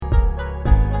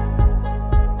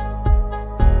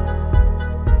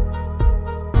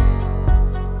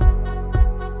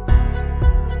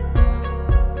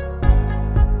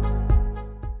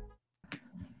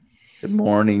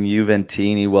morning,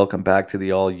 Juventini. Welcome back to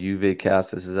the All Juve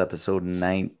cast. This is episode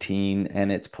 19,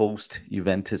 and it's post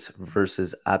Juventus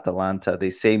versus Atalanta. They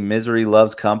say misery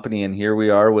loves company, and here we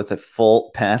are with a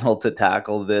full panel to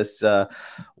tackle this 1-0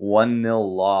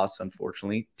 loss,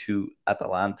 unfortunately, to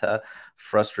Atalanta.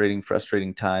 Frustrating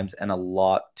times, and a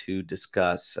lot to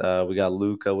discuss. We got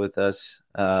Luca with us,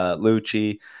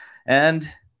 Lucci, and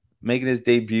making his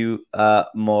debut,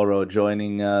 Moro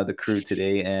joining the crew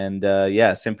today. And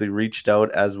yeah, simply reached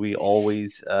out as we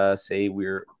always say.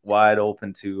 We're wide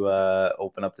open to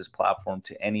open up this platform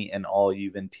to any and all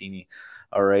Juventini.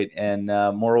 All right. And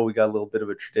Moro, we got a little bit of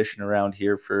a tradition around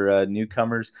here for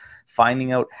newcomers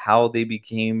finding out how they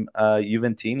became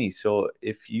Juventini. So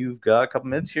if you've got a couple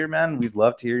minutes here, man, we'd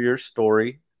love to hear your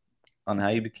story on how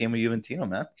you became a Juventino,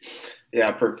 man.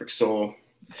 Yeah, perfect. So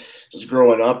just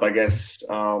growing up, I guess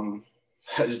I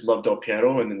just loved Del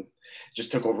Piero and then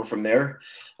just took over from there.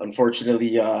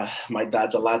 Unfortunately, my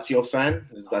dad's a Lazio fan.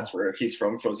 That's where he's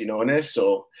from, Frosinone.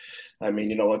 So, I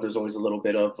mean, you know what? There's always a little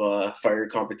bit of fire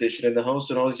competition in the house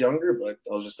when I was younger, but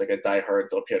I was just like a diehard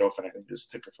Del Piero fan and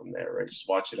just took it from there, right? Just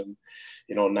watching him,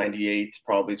 98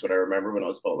 probably is what I remember when I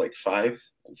was about like 5.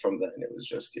 And from then, it was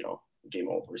just, game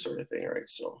over sort of thing, right?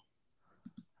 So,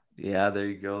 Yeah, there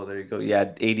you go. There you go. Yeah,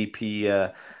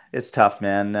 ADP, it's tough,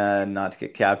 man, not to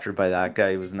get captured by that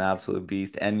guy. He was an absolute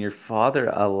beast. And your father,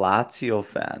 a Lazio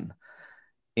fan.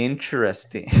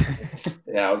 Interesting.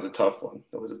 yeah, it was a tough one.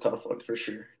 It was a tough one for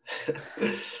sure.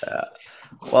 uh,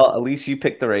 well, at least you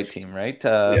picked the right team, right?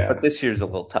 Yeah. But this year's a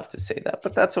little tough to say that,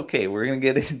 but that's okay. We're going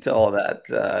to get into all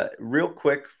that. Real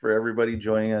quick for everybody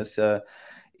joining us.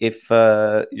 If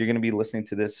you're going to be listening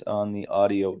to this on the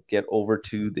audio, get over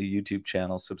to the YouTube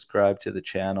channel, subscribe to the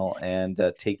channel, and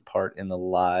take part in the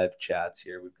live chats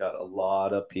here. We've got a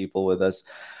lot of people with us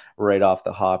right off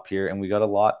the hop here, and we got a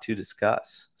lot to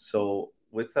discuss. So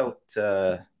without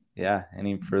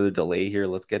any further delay here,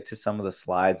 let's get to some of the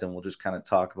slides, and we'll just kind of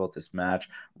talk about this match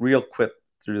real quick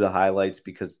through the highlights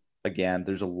because again,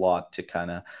 there's a lot to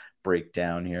kind of break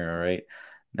down here. All right,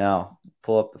 now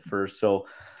pull up the first. So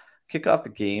kick off the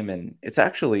game, and it's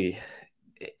and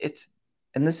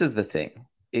this is the thing.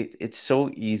 It's so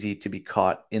easy to be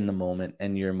caught in the moment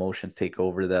and your emotions take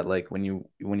over that, like when you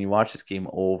watch this game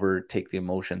over, take the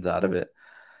emotions out of it.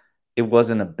 It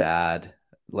wasn't a bad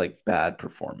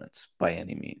performance by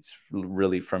any means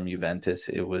really from Juventus.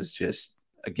 It was just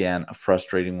again a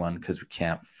frustrating one because we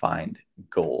can't find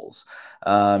goals.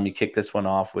 You kick this one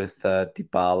off with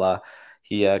Dybala.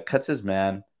 He cuts his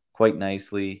man quite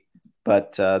nicely,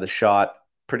 but the shot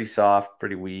pretty soft,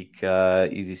 pretty weak.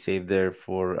 Easy save there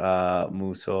for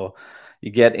Muso. You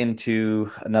get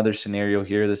into another scenario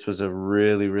here. This was a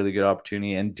really, really good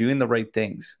opportunity and doing the right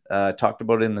things. Talked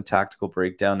about it in the tactical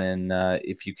breakdown. And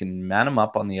if you can man them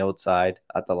up on the outside,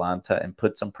 Atalanta, and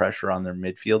put some pressure on their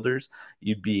midfielders,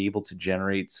 you'd be able to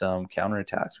generate some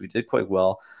counterattacks. We did quite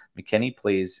well. McKennie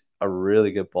plays a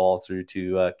really good ball through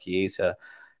to Chiesa.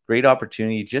 Great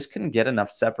opportunity, just couldn't get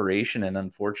enough separation, and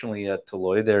unfortunately,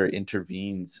 Toloy there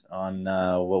intervenes on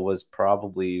what was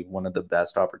probably one of the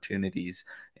best opportunities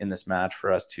in this match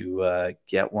for us to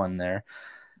get one there.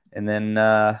 And then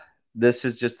this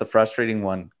is just the frustrating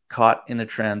one, caught in a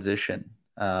transition.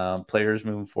 Players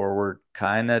moving forward,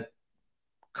 kind of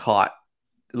caught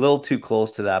a little too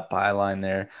close to that byline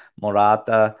there.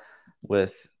 Morata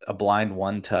with a blind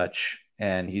one touch,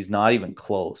 and he's not even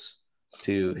close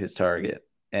to his target.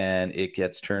 And it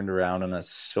gets turned around on us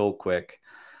so quick.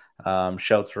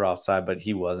 Shouts for offside, but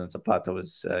he wasn't. Zapata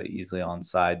was easily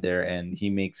onside there, and he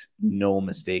makes no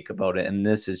mistake about it. And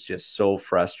this is just so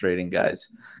frustrating, guys,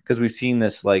 because we've seen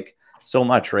this like so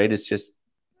much, right? It's just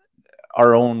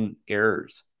our own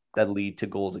errors that lead to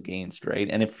goals against, right?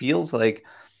 And it feels like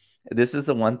this is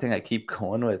the one thing I keep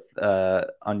going with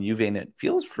on Juve, and it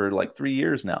feels for like 3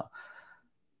 years now.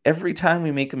 Every time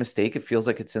we make a mistake, it feels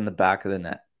like it's in the back of the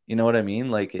net. You know what I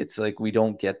mean? Like it's like we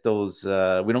don't get those,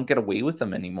 we don't get away with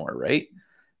them anymore, right?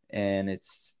 And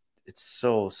it's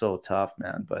so tough,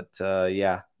 man. But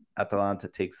yeah, Atalanta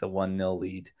takes the 1-0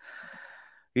 lead.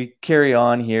 We carry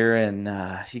on here, and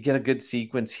you get a good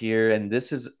sequence here, and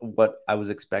this is what I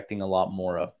was expecting a lot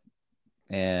more of.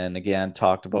 And again,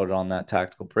 talked about it on that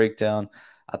tactical breakdown.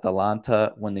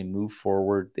 Atalanta, when they move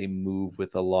forward, they move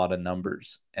with a lot of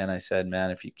numbers. And I said,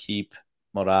 man, if you keep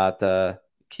Morata,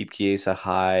 keep Chiesa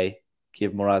high,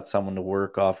 give Morata someone to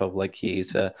work off of like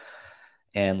Chiesa,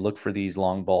 and look for these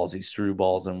long balls, these through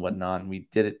balls and whatnot. And we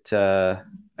did it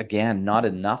again, not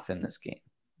enough in this game.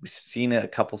 We've seen a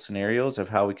couple scenarios of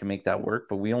how we can make that work,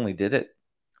 but we only did it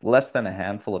less than a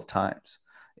handful of times.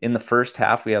 In the first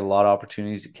half, we had a lot of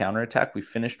opportunities to counterattack. We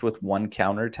finished with one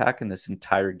counterattack in this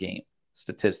entire game.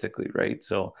 statistically, right?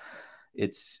 So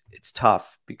it's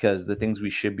tough because the things we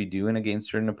should be doing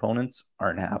against certain opponents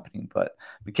aren't happening. But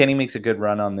McKennie makes a good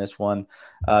run on this one.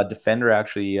 Defender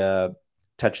actually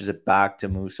touches it back to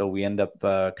Musso. We end up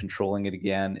controlling it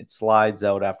again. It slides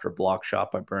out after a block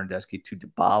shot by Bernardeschi to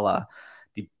Dybala.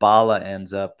 Dybala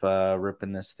ends up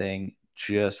ripping this thing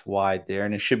just wide there.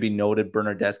 And it should be noted,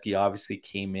 Bernardeschi obviously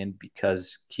came in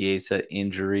because Chiesa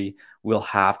injury. We'll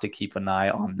have to keep an eye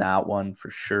on that one for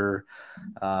sure.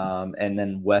 And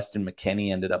then Weston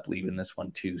McKennie ended up leaving this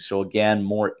one too. So again,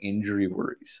 more injury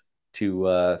worries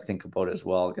to think about as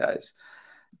well, guys.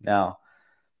 Now,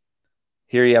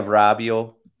 here you have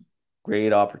Rabiot.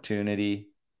 Great opportunity.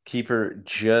 Keeper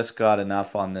just got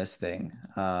enough on this thing.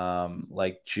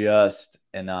 Like just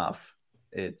enough.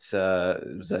 It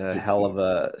was a hell of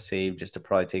a save just to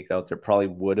probably take it out there. Probably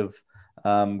would have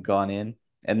gone in.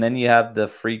 And then you have the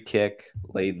free kick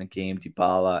late in the game,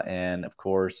 Dybala, and of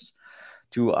course,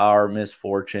 to our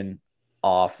misfortune,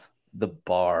 off the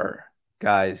bar.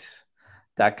 Guys,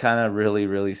 that kind of really,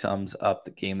 really sums up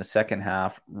the game. The second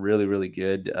half, really, really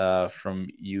good from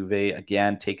Juve.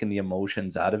 Again, taking the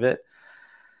emotions out of it.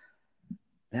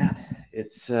 Man,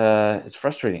 it's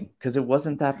frustrating because it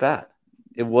wasn't that bad.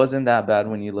 It wasn't that bad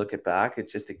when you look it back.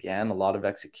 It's just, again, a lot of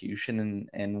execution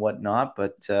and whatnot.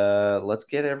 But let's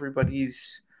get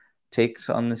everybody's takes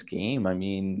on this game. I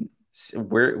mean,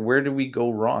 where do we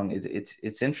go wrong?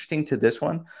 It's interesting to this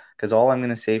one because all I'm going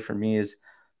to say for me is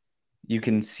you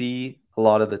can see a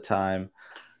lot of the time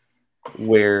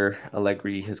where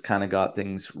Allegri has kind of got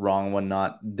things wrong when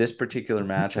not. This particular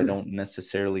match, I don't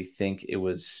necessarily think it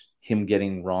was him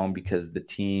getting wrong because the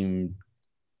team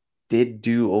did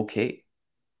do okay.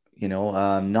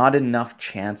 Not enough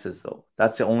chances though.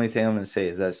 That's the only thing I'm going to say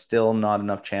is that still not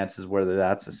enough chances, whether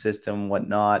that's a system,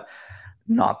 whatnot,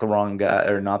 not the wrong guy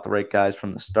or not the right guys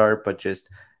from the start, but just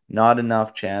not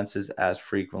enough chances as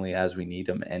frequently as we need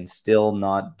them and still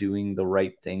not doing the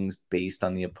right things based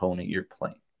on the opponent you're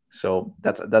playing. So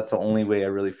that's the only way I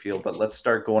really feel. But let's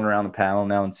start going around the panel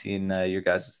now and seeing your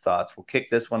guys' thoughts. We'll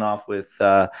kick this one off with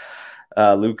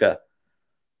Luca.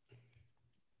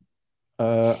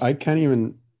 I can't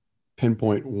even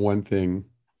pinpoint one thing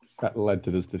that led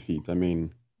to this defeat. I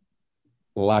mean,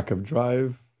 lack of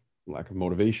drive, lack of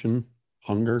motivation,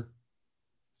 hunger.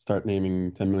 Start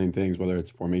naming 10 million things, whether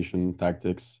it's formation,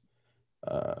 tactics,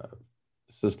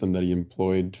 system that he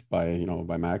employed by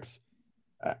Max.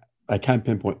 I can't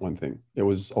pinpoint one thing. It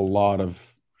was a lot of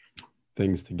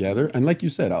things together. And like you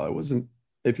said, Al, it wasn't,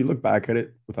 if you look back at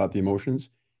it without the emotions,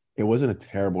 it wasn't a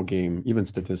terrible game, even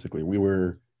statistically.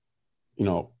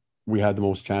 We had the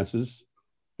most chances,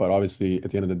 but obviously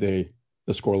at the end of the day,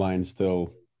 the score line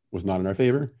still was not in our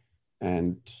favor.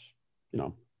 And,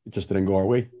 it just didn't go our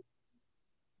way.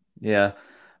 Yeah.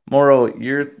 Moro,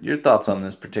 your thoughts on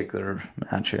this particular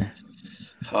match here?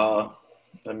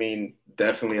 I mean,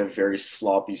 definitely a very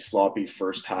sloppy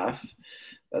first half.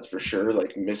 That's for sure.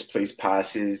 Like misplaced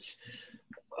passes,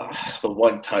 the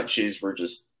one touches were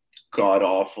just god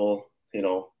awful.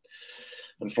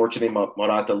 Unfortunately,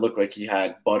 Morata looked like he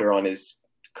had butter on his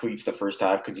cleats the first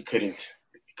half because he couldn't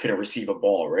receive a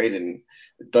ball, right? And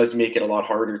it does make it a lot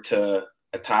harder to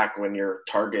attack when your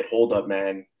target hold up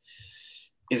man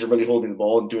isn't really holding the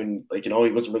ball and doing he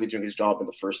wasn't really doing his job in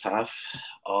the first half.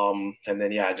 And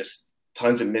then just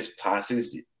tons of missed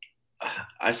passes.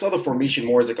 I saw the formation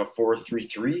more as like a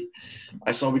 4-3-3.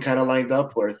 I saw we kind of lined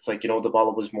up where it's the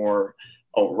ball was more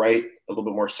outright, a little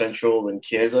bit more central than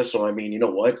Chiesa. So I mean,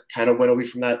 kind of went away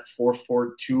from that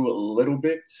 4-4-2 a little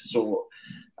bit. So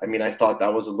I mean, I thought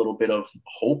that was a little bit of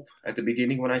hope at the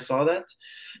beginning when I saw that.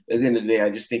 At the end of the day, I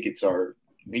just think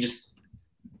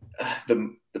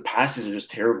the passes are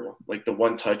just terrible. Like the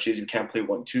one touches, we can't play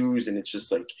 1-2s, and it's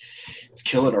just it's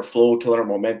killing our flow, killing our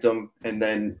momentum. And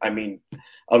then, I mean, I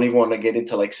don't even want to get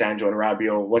into Sandro and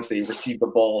Rabiot. Once they receive the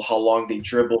ball, how long they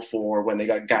dribble for when they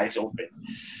got guys open.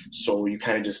 So you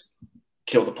kind of just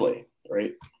kill the play,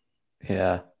 right?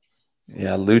 Yeah.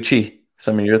 Lucci,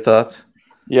 some of your thoughts?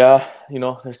 Yeah,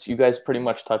 you guys pretty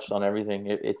much touched on everything.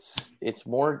 It's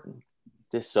more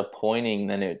disappointing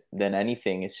than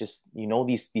anything. It's just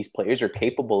these players are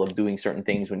capable of doing certain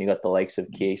things when you got the likes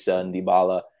of Chiesa and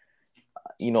Dybala,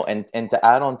 and to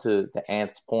add on to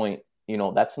Ant's point,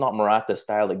 that's not Morata's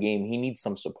style of game. He needs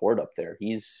some support up there.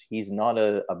 He's not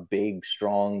a big,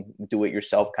 strong,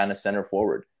 do-it-yourself kind of center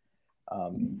forward.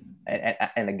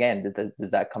 And again,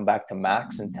 does that come back to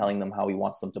Max and telling them how he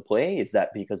wants them to play? Is that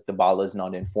because Dybala is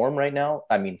not in form right now?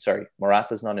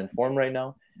 Morata's not in form right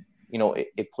now.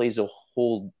 It plays a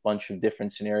whole bunch of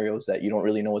different scenarios that you don't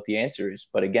really know what the answer is.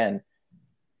 But again,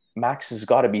 Max has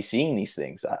got to be seeing these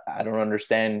things. I don't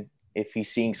understand if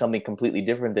he's seeing something completely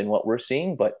different than what we're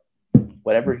seeing, but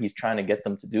whatever he's trying to get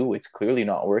them to do, it's clearly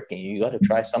not working. You got to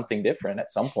try something different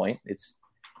at some point. It's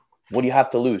what do you have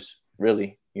to lose,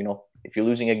 really? You know, if you're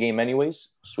losing a game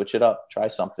anyways, switch it up, try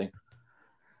something.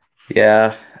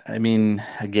 Yeah, I mean,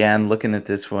 again, looking at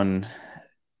this one,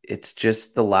 it's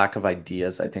just the lack of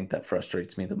ideas, I think, that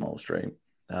frustrates me the most, right?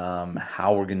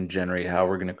 How we're going to generate, how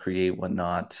we're going to create,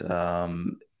 whatnot.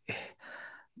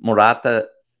 Morata,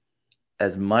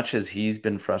 as much as he's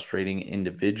been frustrating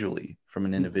individually from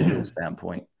an individual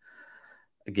standpoint,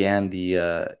 again,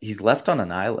 he's left on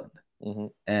an island. Mm-hmm.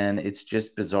 And it's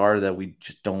just bizarre that we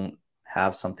just don't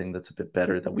have something that's a bit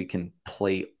better that we can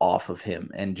play off of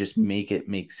him and just make it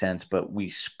make sense. But we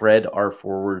spread our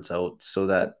forwards out so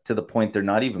that to the point they're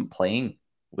not even playing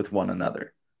with one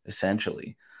another,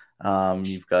 essentially.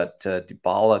 You've got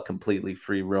Dybala completely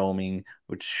free roaming,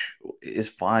 which is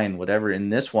fine, whatever. In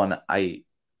this one, I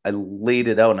laid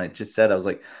it out and I just said, I was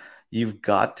like, you've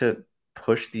got to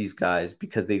push these guys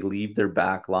because they leave their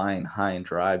back line high and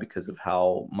dry because of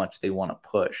how much they want to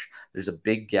push. There's a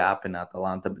big gap in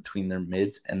Atalanta between their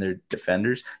mids and their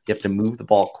defenders. You have to move the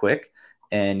ball quick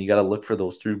and you got to look for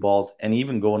those through balls and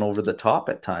even going over the top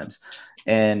at times.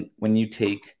 And when you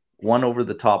take one over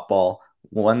the top ball,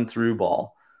 one through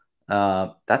ball,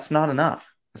 that's not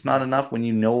enough. It's not enough when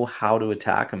you know how to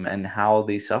attack them and how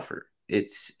they suffer.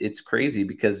 It's crazy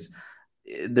because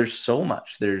there's so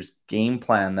much. There's game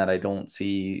plan that I don't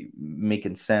see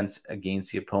making sense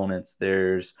against the opponents.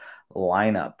 There's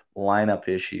lineup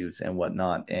issues and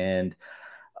whatnot. And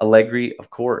Allegri, of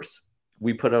course,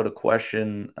 we put out a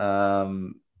question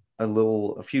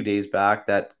a few days back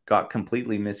that got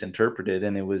completely misinterpreted,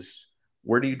 and it was,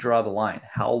 where do you draw the line?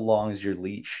 How long is your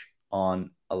leash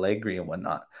on Allegri and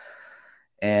whatnot?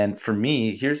 And for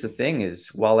me, here's the thing is,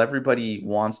 while everybody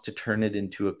wants to turn it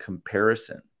into a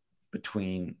comparison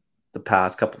between the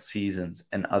past couple seasons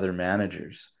and other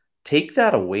managers, take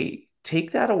that away.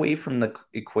 Take that away from the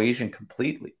equation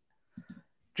completely.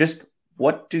 Just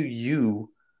what do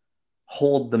you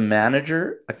hold the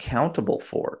manager accountable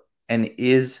for? And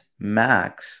is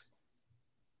Max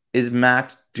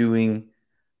doing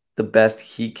the best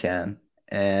he can?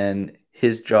 And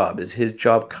is his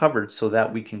job covered so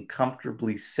that we can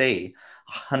comfortably say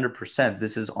 100%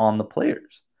 this is on the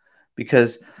players?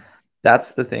 Because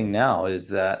that's the thing now, is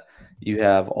that you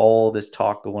have all this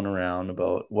talk going around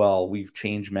about, well, we've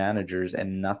changed managers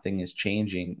and nothing is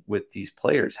changing with these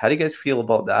players. How do you guys feel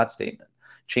about that statement?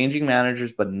 Changing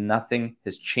managers, but nothing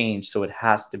has changed, so it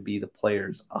has to be the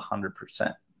players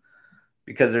 100%.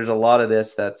 Because there's a lot of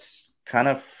this that's kind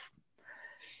of,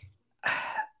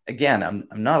 again, I'm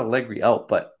not Allegri out,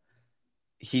 but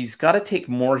he's got to take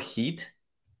more heat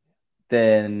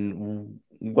than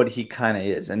what he kind of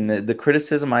is. And the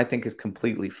criticism, I think, is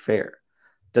completely fair.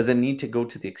 Does it need to go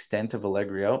to the extent of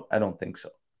Allegri out? I don't think so.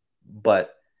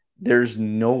 But there's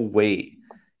no way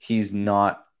he's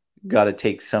not got to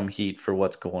take some heat for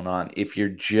what's going on if you're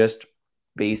just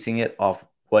basing it off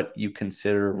what you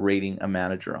consider rating a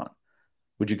manager on.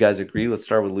 Would you guys agree? Let's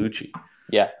start with Lucci.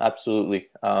 Yeah, absolutely.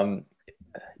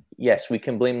 Yes, we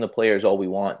can blame the players all we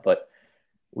want, but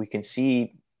we can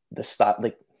see the stop.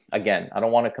 Like, again, I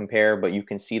don't want to compare, but you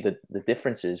can see the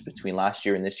differences between last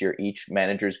year and this year. Each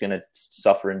manager is going to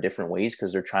suffer in different ways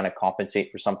because they're trying to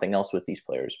compensate for something else with these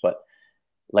players. But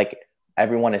like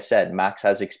everyone has said, Max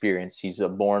has experience. He's a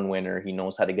born winner. He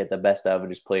knows how to get the best out of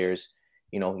his players.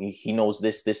 You know, he knows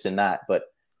this, and that. But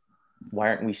why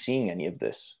aren't we seeing any of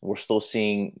this? We're still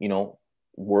seeing, you know,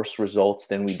 worse results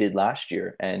than we did last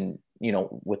year. And, you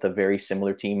know, with a very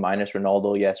similar team minus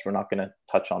Ronaldo. Yes, we're not going to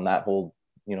touch on that whole,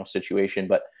 you know, situation,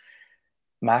 but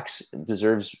Max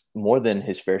deserves more than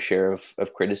his fair share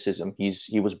of criticism.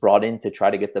 He was brought in to try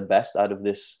to get the best out of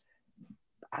this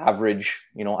average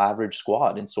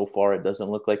squad. And so far it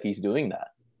doesn't look like he's doing that.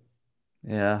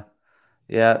 Yeah.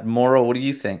 Yeah. Mauro, what do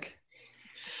you think?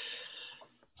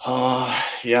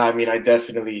 Yeah, I mean, I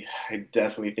definitely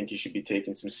think he should be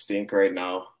taking some stink right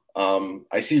now.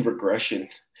 I see regression,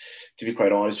 to be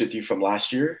quite honest with you, from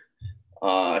last year.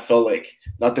 I felt like,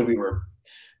 not that we were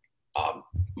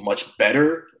much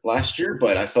better last year,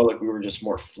 but I felt like we were just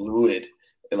more fluid.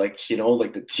 Like, you know,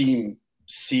 like the team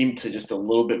seemed to just a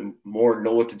little bit more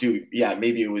know what to do. Yeah,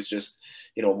 maybe it was just,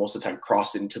 you know, most of the time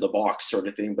cross into the box sort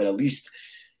of thing, but at least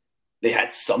they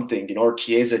had something, you know, or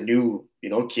Chiesa knew, you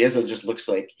know, Chiesa just looks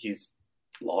like he's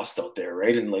lost out there,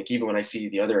 right? And like, even when I see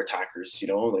the other attackers, you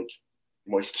know, like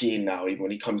Moise Kean now, even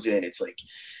when he comes in, it's like,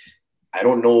 I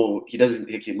don't know, he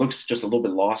looks just a little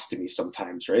bit lost to me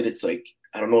sometimes, right? It's like,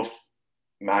 I don't know if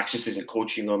Max just isn't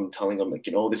coaching them, telling them like,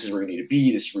 this is where you need to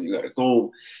be, this is where you got to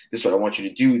go, this is what I want you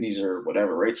to do, these are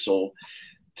whatever, right? So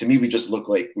to me, we just look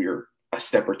like we're a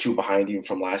step or two behind even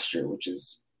from last year, which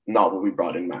is not what we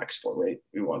brought in Max for, right?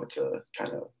 We wanted to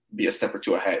kind of be a step or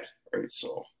two ahead, right?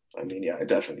 So, I mean, yeah, I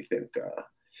definitely think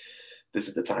this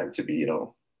is the time to be,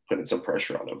 putting some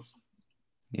pressure on him.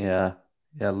 Yeah.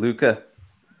 Luca.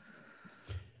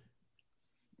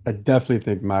 I definitely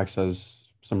think Max has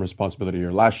some responsibility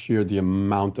here. Last year, the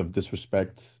amount of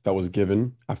disrespect that was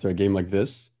given after a game like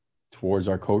this towards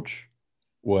our coach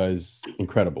was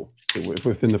incredible.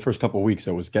 Within the first couple of weeks,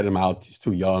 it was get him out. He's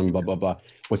too young, blah, blah, blah.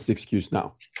 What's the excuse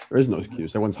now? There is no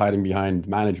excuse. Everyone's hiding behind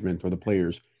management or the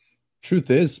players.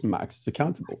 Truth is, Max is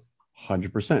accountable,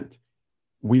 100%.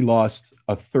 We lost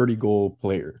a 30-goal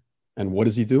player. And what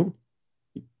does he do?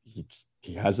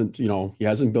 He hasn't, he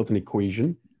hasn't built any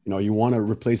cohesion. You want to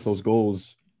replace those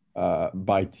goals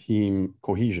by team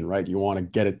cohesion, right? You want to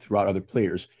get it throughout other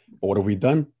players. But what have we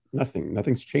done? Nothing.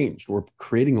 Nothing's changed. We're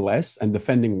creating less and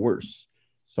defending worse.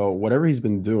 So whatever he's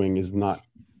been doing is not,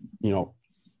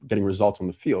 getting results on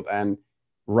the field. And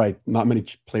right, not many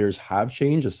players have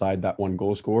changed aside that one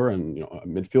goal scorer and a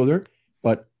midfielder.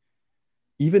 But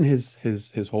even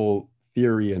his whole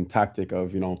theory and tactic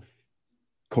of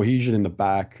cohesion in the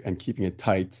back and keeping it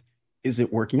tight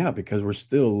isn't working out because we're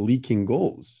still leaking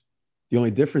goals. The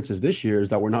only difference is this year is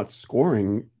that we're not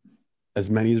scoring as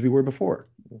many as we were before.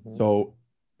 Mm-hmm. So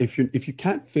if you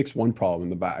can't fix one problem in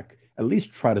the back, at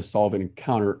least try to solve it and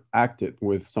counteract it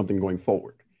with something going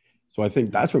forward. So I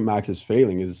think that's where Max is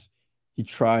failing, is he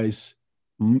tries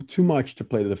too much to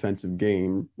play the defensive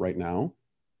game right now,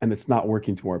 and it's not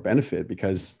working to our benefit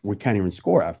because we can't even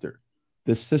score after.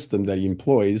 This system that he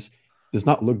employs does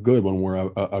not look good when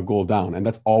we're a goal down, and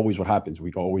that's always what happens.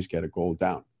 We always get a goal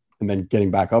down, and then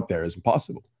getting back up there is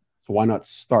impossible. So why not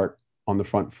start on the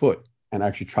front foot and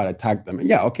actually try to attack them? And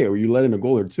yeah, okay, well, you let in a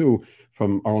goal or two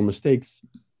from our own mistakes,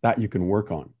 that you can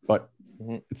work on. But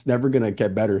it's never going to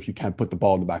get better if you can't put the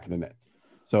ball in the back of the net.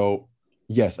 So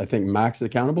yes, I think Max is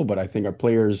accountable, but I think our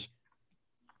players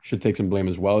should take some blame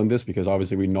as well in this because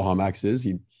obviously we know how Max is.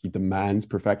 He demands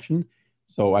perfection.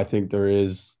 So I think there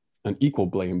is an equal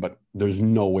blame, but there's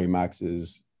no way Max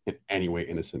is in any way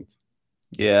innocent.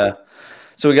 Yeah.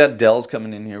 So we got Dells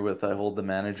coming in here with, I hold the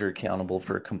manager accountable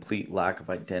for a complete lack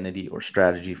of identity or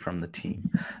strategy from the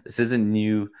team. This isn't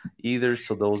new either.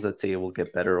 So those that say it will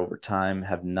get better over time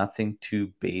have nothing to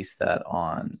base that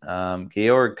on.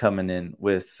 Georg coming in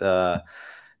with not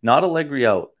Allegri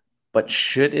out, but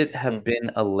should it have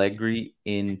been Allegri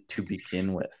in to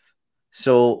begin with?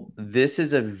 So this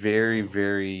is a very,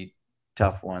 very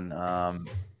tough one.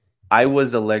 I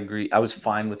was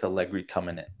fine with Allegri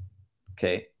coming in.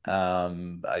 Okay.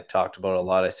 I talked about it a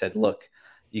lot. I said, look,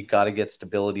 you got to get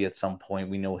stability at some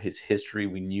point. We know his history.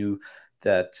 We knew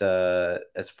that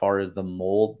as far as the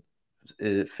mold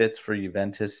it fits for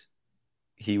Juventus,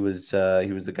 he was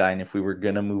the guy. And if we were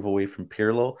going to move away from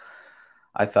Pirlo,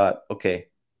 I thought, okay,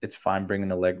 it's fine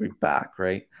bringing Allegri back,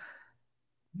 right?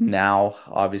 Now,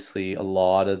 obviously, a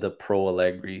lot of the pro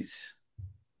Allegris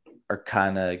are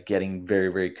kind of getting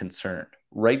very, very concerned,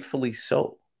 rightfully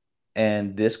so.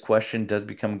 And this question does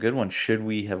become a good one. Should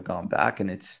we have gone back? And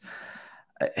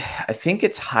I think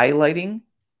it's highlighting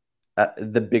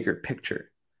the bigger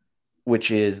picture,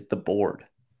 which is the board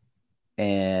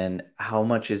and how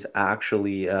much is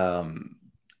actually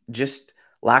just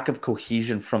lack of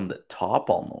cohesion from the top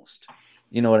almost.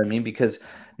 You know what I mean? Because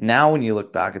now when you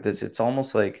look back at this, it's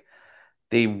almost like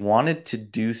they wanted to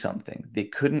do something. They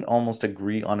couldn't almost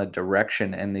agree on a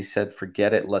direction and they said,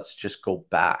 forget it. Let's just go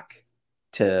back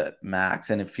to Max.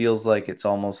 And it feels like it's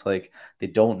almost like they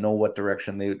don't know what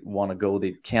direction they want to go.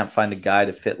 They can't find a guy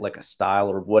to fit like a style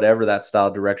or whatever that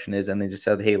style direction is. And they just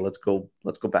said, hey, let's go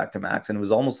back to Max. And it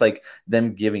was almost like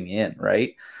them giving in,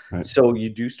 right? So you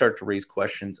do start to raise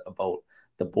questions about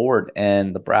the board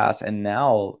and the brass. And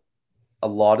now a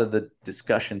lot of the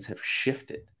discussions have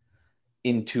shifted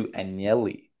into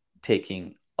Agnelli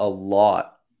taking a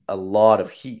lot of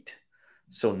heat.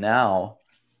 So now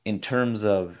in terms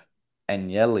of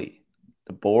Agnelli,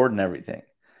 the board and everything,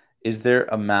 is there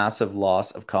a massive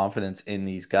loss of confidence in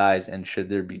these guys? And should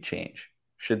there be change?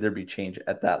 Should there be change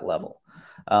at that level?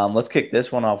 Let's kick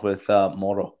this one off with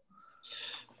Moro.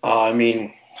 I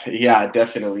mean, yeah,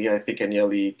 definitely. I think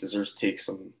Agnelli deserves to take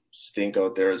some stink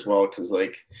out there as well because,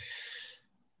 like,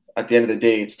 at the end of the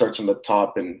day, it starts from the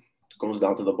top and goes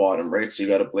down to the bottom, right? So you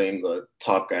got to blame the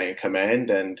top guy in command.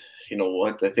 And you know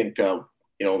what? I think you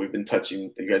guys have been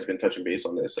touching base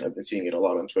on this, and I've been seeing it a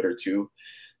lot on Twitter too.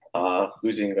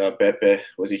 Losing Beppe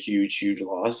was a huge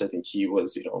loss. I think he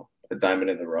was, a diamond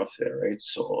in the rough there, right?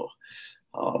 So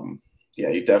Yeah,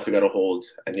 you definitely got to hold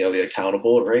Agnelli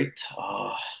accountable, right?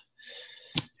 I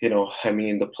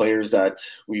mean, the players that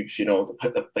we've,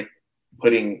 like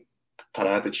putting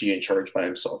Paratici in charge by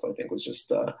himself, I think was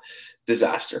just a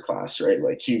disaster class, right?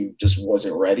 Like he just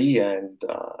wasn't ready. And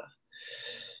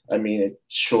I mean, it's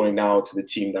showing now to the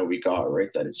team that we got, right,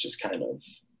 that it's just kind of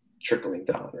trickling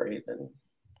down, right? And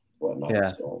whatnot. Yeah.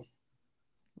 So,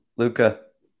 Luca,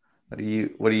 what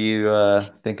are you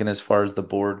thinking as far as the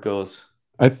board goes?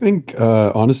 I think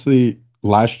honestly,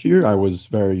 last year I was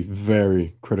very,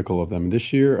 very critical of them.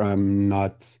 This year I'm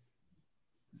not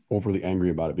overly angry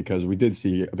about it because we did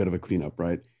see a bit of a cleanup,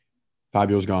 right?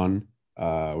 Fabio's gone.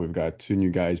 We've got two new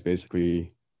guys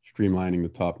basically streamlining the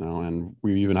top now, and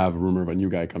we even have a rumor of a new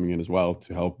guy coming in as well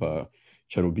to help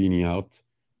Cherubini out.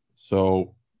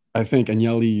 So I think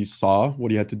Agnelli saw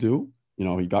what he had to do. You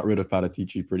know, he got rid of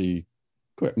Paratici pretty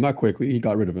quick, not quickly. He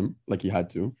got rid of him like he had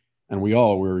to, and we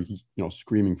all were,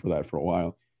 screaming for that for a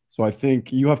while. So I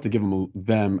think you have to give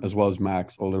them as well as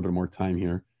Max a little bit more time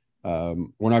here. We're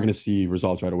not going to see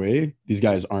results right away. These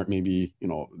guys aren't maybe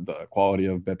the quality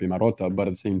of Beppe Marotta, but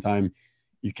at the same time,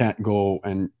 you can't go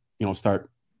and start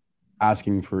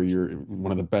asking for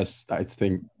one of the best. I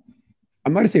think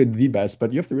I'm not going to say the best,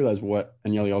 but you have to realize what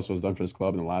Agnelli also has done for this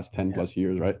club in the last 10 plus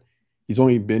years, right? He's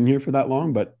only been here for that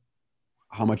long, but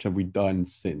how much have we done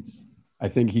since? I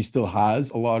think he still has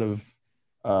a lot of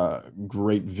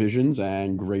great visions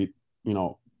and great,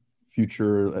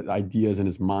 future ideas in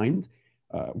his mind.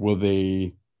 Will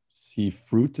they see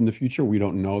fruit in the future? We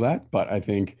don't know that, but I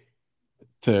think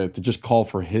to just call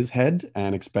for his head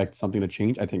and expect something to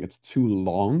change, I think it's too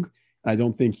long. And I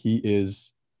don't think he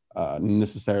is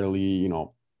necessarily,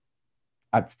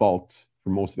 at fault for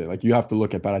most of it. Like you have to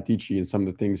look at Paratici and some of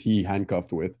the things he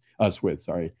handcuffed us with.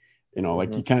 Sorry,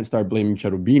 like you can't start blaming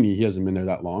Cherubini. He hasn't been there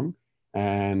that long,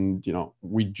 and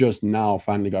we just now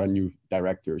finally got a new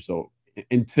director. So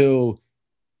until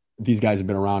these guys have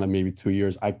been around in maybe 2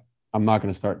 years, I'm not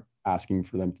going to start asking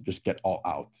for them to just get all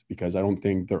out because I don't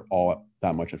think they're all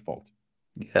that much at fault.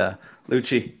 Yeah,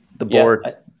 Lucci, the board.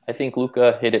 Yeah, I think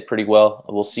Luca hit it pretty well.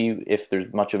 We'll see if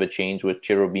there's much of a change with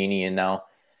Cherubini and now.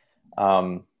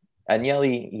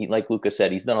 Agnelli, like Luca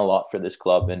said, he's done a lot for this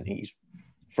club, and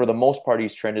for the most part,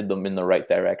 he's trended them in the right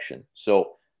direction.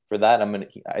 So for that,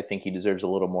 I think he deserves a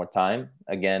little more time.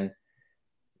 Again,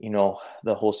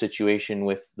 the whole situation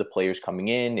with the players coming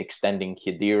in, extending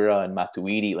Khedira and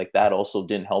Matuidi, like that also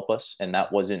didn't help us. And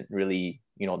that wasn't really,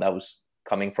 that was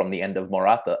coming from the end of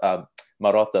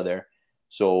Marotta there.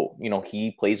 So,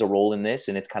 he plays a role in this,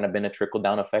 and it's kind of been a trickle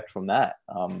down effect from that.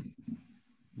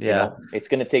 It's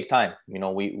going to take time.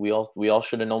 We all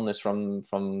should have known this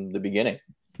from the beginning.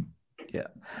 Yeah,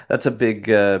 that's a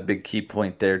big key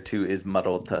point there too. Is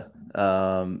Marotta?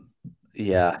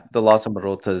 Yeah, the loss of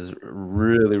Marotta has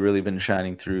really, really been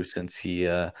shining through since he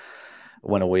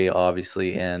went away,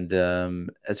 obviously. And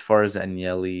as far as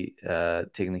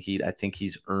Agnelli taking the heat, I think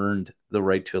he's earned the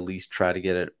right to at least try to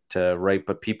get it right.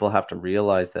 But people have to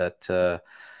realize that at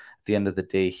the end of the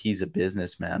day, he's a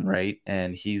businessman, right?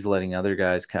 And he's letting other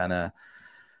guys kind of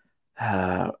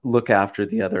look after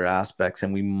the other aspects,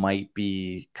 and we might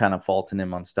be kind of faulting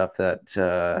him on stuff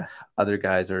that other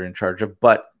guys are in charge of.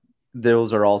 But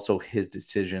those are also his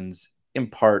decisions in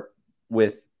part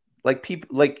with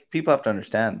people have to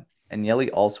understand. And Agnelli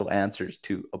also answers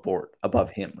to a board above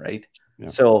him, right? Yeah.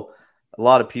 So a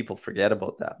lot of people forget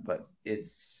about that, but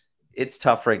it's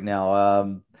tough right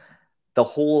now. The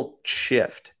whole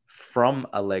shift from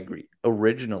Allegri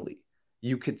originally,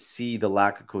 you could see the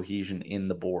lack of cohesion in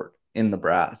the board, in the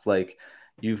brass. Like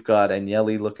you've got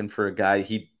Agnelli looking for a guy.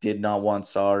 He did not want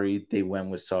Sarri. They went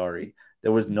with Sarri.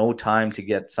 There was no time to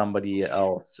get somebody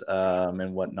else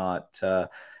and whatnot.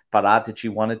 Paratici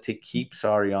wanted to keep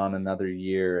Sarri on another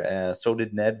year. So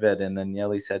did Nedved, and then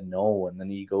Agnelli said no, and then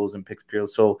he goes and picks Pirlo.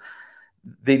 So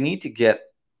they need to get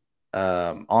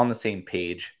on the same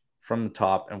page from the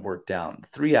top and work down. The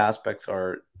three aspects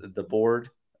are the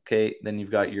board, okay, then you've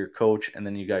got your coach, and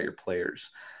then you got your players.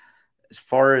 As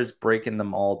far as breaking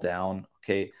them all down,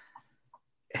 okay,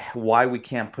 why we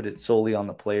can't put it solely on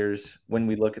the players when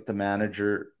we look at the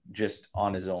manager just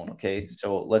on his own, okay?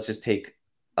 So let's just take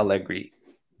Allegri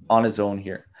on his own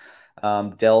here.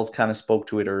 Dells kind of spoke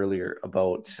to it earlier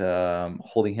about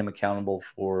holding him accountable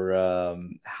for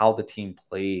how the team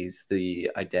plays,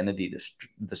 the identity,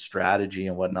 the strategy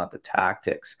and whatnot, the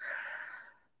tactics.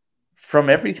 From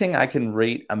everything I can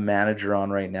rate a manager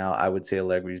on right now, I would say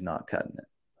Allegri's not cutting it.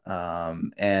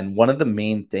 And one of the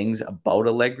main things about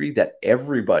Allegri that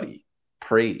everybody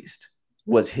praised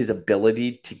was his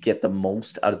ability to get the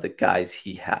most out of the guys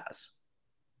he has.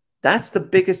 That's the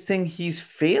biggest thing he's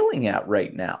failing at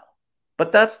right now.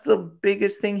 But that's the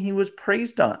biggest thing he was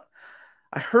praised on.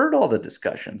 I heard all the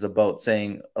discussions about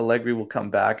saying Allegri will come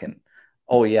back and,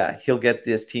 oh, yeah, he'll get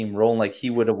this team rolling like he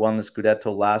would have won the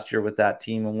Scudetto last year with that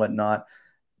team and whatnot.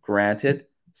 Granted,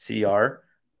 CR,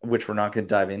 which we're not going to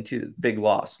dive into, big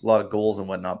loss, a lot of goals and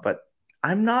whatnot, but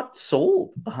I'm not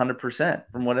sold 100%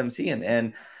 from what I'm seeing.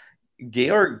 And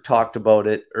Georg talked about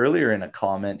it earlier in a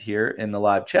comment here in the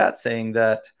live chat, saying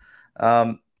that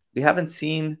we haven't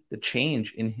seen the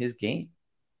change in his game.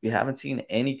 We haven't seen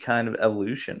any kind of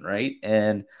evolution, right?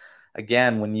 And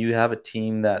again, when you have a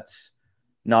team that's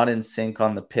not in sync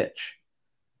on the pitch,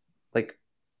 like,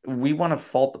 we want to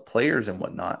fault the players and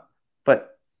whatnot,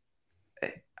 but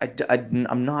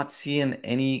I'm not seeing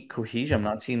any cohesion. I'm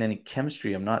not seeing any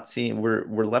chemistry. I'm not seeing,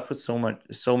 we're left with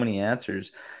so many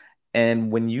answers.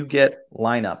 And when you get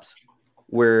lineups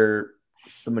where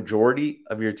the majority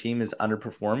of your team is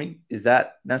underperforming, is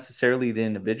that necessarily the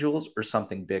individuals or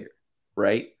something bigger,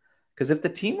 right? Because if the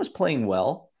team was playing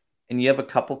well and you have a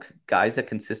couple guys that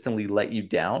consistently let you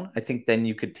down, I think then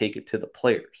you could take it to the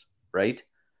players, right?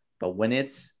 But when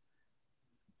it's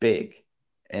big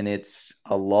and it's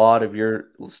a lot of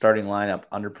your starting lineup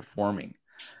underperforming,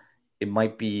 it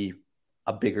might be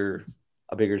a bigger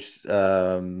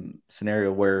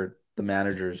scenario where the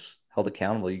manager's held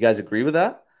accountable. You guys agree with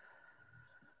that?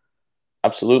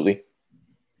 Absolutely.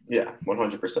 Yeah,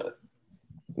 100%.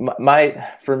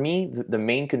 For me, the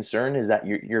main concern is that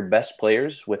your best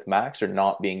players with Max are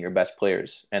not being your best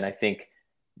players. And I think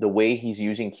the way he's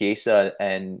using Chiesa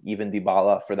and even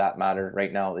Dybala for that matter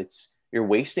right now, you're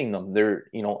wasting them. They're,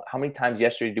 how many times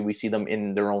yesterday did we see them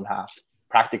in their own half,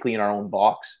 practically in our own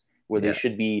box, where they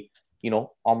should be,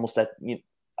 almost at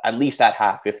least at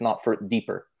half, if not for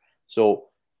deeper. So,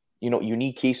 you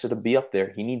need Chiesa to be up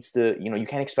there. He needs to, you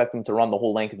can't expect him to run the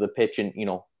whole length of the pitch and,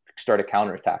 start a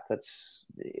counterattack.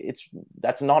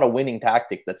 That's not a winning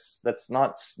tactic. That's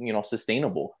not,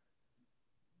 sustainable.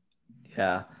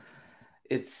 Yeah.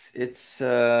 It's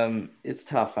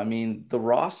tough. I mean, the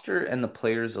roster and the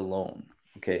players alone,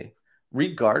 okay,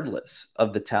 regardless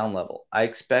of the talent level, I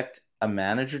expect a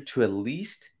manager to at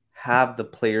least have the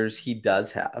players he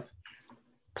does have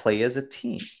play as a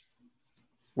team.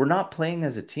 We're not playing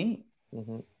as a team.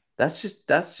 Mm-hmm. That's just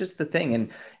the thing.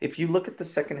 And if you look at the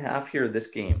second half here of this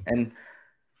game, and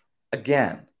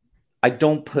again, I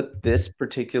don't put this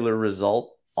particular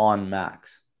result on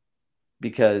Max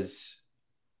because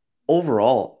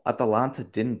overall, Atalanta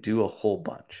didn't do a whole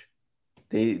bunch.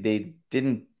 They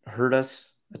didn't hurt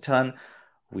us a ton.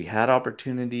 We had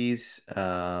opportunities,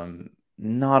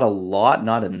 not a lot,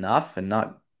 not enough, and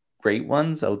not great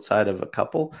ones outside of a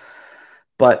couple.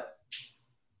 But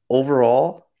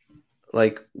overall,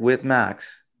 like with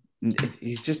Max,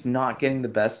 he's just not getting the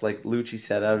best, like Lucci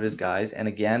said, out of his guys. And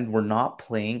again, we're not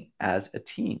playing as a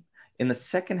team. In the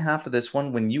second half of this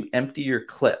one, when you empty your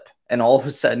clip and all of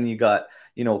a sudden you got,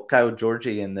 Kyle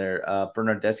Georgie in there,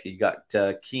 Bernardeschi, you got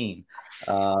Keane.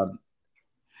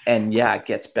 And yeah, it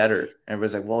gets better. And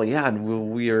everybody's like, well, yeah,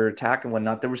 and we are attacking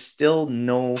whatnot. There was still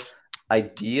no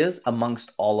ideas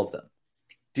amongst all of them.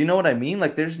 Do you know what I mean?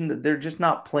 Like they're just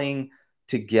not playing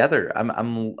together.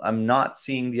 I'm not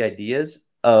seeing the ideas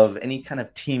of any kind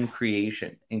of team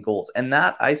creation in goals. And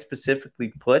that I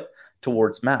specifically put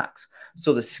towards Max.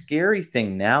 So the scary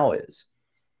thing now is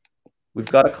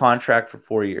we've got a contract for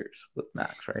 4 years with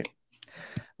Max, right?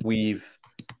 We've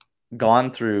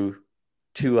gone through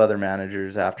 2 other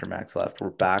managers after Max left. We're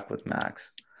back with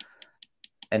Max.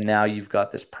 And now you've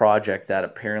got this project that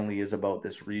apparently is about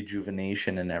this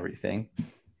rejuvenation and everything.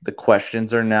 The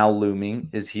questions are now looming.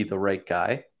 Is he the right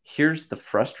guy? Here's the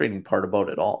frustrating part about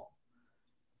it all.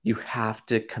 You have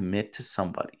to commit to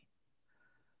somebody.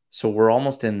 So we're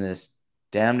almost in this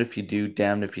damned if you do,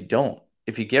 damned if you don't.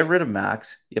 If you get rid of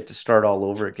Max, you have to start all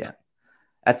over again.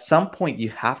 At some point, you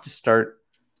have to start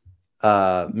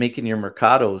making your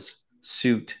mercados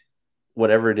suit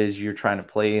whatever it is you're trying to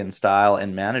play in style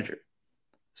and manager.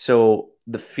 So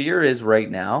the fear is right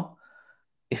now,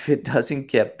 if it doesn't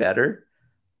get better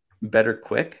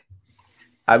quick.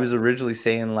 I was originally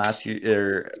saying last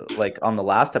year, like on the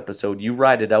last episode, you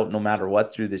ride it out no matter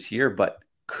what through this year, but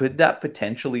could that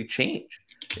potentially change?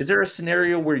 Is there a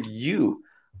scenario where you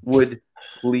would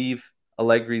leave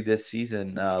Allegri this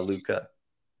season, Luca?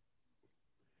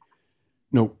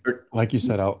 No, like you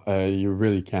said, you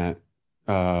really can't.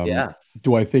 Yeah.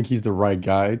 Do I think he's the right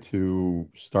guy to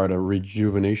start a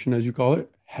rejuvenation, as you call it?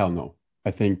 Hell no.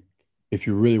 I think if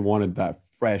you really wanted that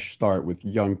fresh start with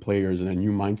young players and a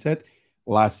new mindset,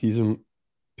 last season,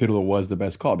 Pirlo was the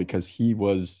best call because he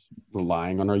was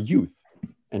relying on our youth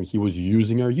and he was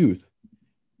using our youth.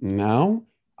 now,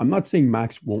 I'm not saying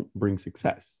Max won't bring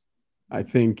success. I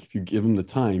think if you give him the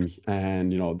time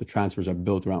and the transfers are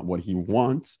built around what he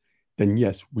wants, then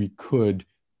yes, we could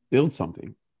build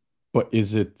something. But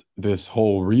is it this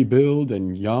whole rebuild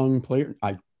and young player?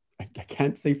 I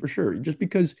can't say for sure. Just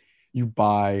because you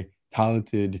buy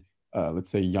talented, let's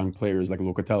say young players like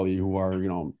Locatelli, who are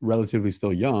relatively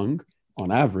still young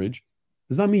on average,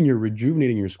 does not mean you're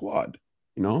rejuvenating your squad.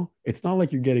 It's not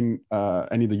like you're getting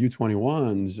any of the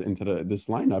U21s into this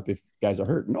lineup if guys are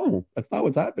hurt. No, that's not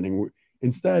what's happening.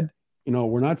 Instead,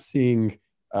 we're not seeing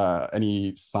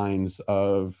any signs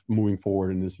of moving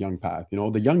forward in this young path.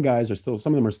 The young guys are still,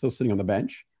 some of them are still sitting on the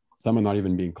bench. Some are not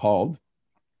even being called.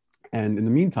 And in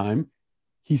the meantime,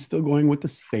 he's still going with the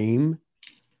same,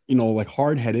 like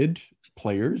hard-headed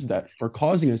players that are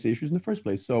causing us issues in the first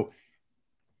place. So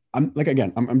I'm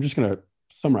just going to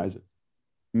summarize it.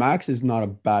 Max is not a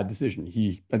bad decision.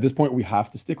 At this point, we have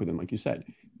to stick with him, like you said.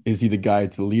 Is he the guy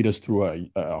to lead us through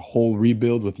a whole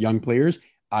rebuild with young players?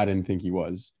 I didn't think he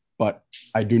was, but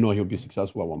I do know he'll be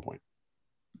successful at one point.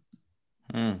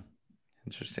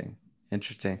 Interesting.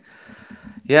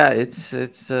 Yeah, it's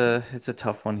a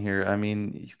tough one here. I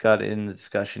mean, you got in the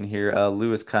discussion here.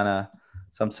 Lewis kind of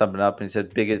summed something up, and he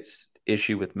said biggest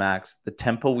issue with Max, the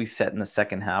tempo we set in the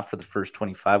second half for the first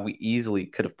 25, we easily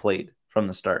could have played from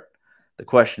the start. The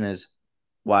question is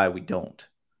why we don't.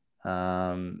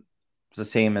 It's the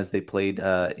same as they played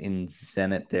in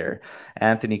Zenit there.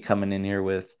 Anthony coming in here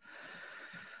with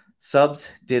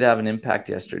subs did have an impact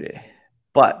yesterday,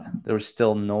 but there was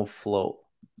still no flow,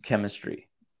 chemistry.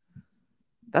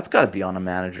 That's got to be on a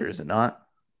manager, is it not?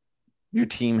 Your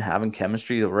team having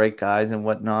chemistry, the right guys and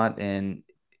whatnot. And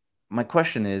my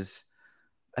question is,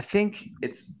 I think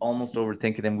it's almost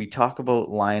overthinking. And we talk about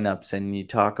lineups and you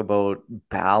talk about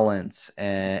balance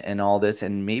and all this.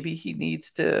 And maybe he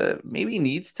needs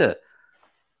to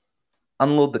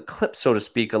unload the clip, so to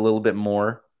speak, a little bit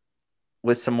more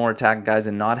with some more attacking guys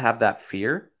and not have that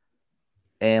fear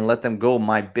and let them go.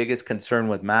 My biggest concern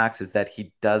with Max is that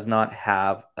he does not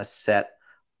have a set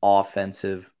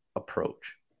offensive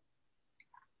approach.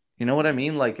 You know what I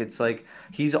mean? Like, it's like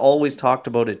he's always talked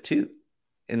about it too.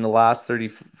 In the last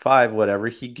 35, whatever,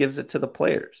 he gives it to the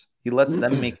players. He lets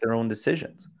them make their own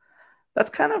decisions. That's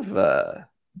kind of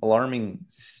alarming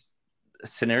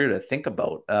scenario to think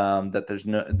about, that there's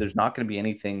not going to be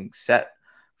anything set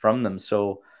from them.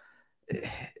 So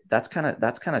that's kind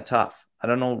of tough. I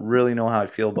don't really know how I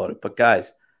feel about it. But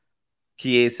guys,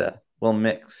 Chiesa will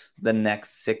mix the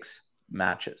next 6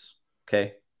 matches.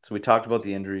 Okay. So we talked about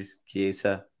the injuries.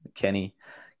 Chiesa, McKennie.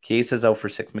 Chiesa's out for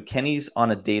 6. McKennie's on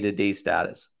a day-to-day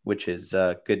status, which is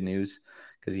good news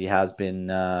because he has been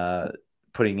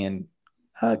putting in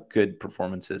good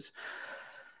performances.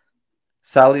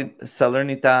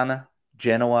 Salernitana,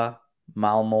 Genoa,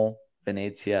 Malmo,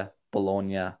 Venezia,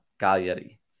 Bologna,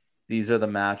 Cagliari. These are the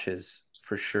matches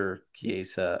for sure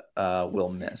Chiesa will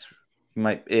miss. He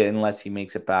might, unless he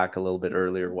makes it back a little bit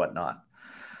earlier or whatnot.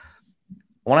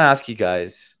 I want to ask you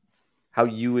guys how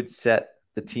you would set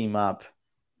the team up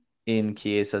in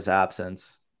Chiesa's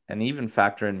absence, and even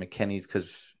factor in McKennie's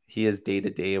because he is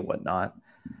day-to-day and whatnot.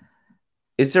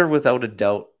 Is there, without a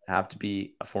doubt, have to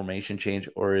be a formation change,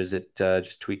 or is it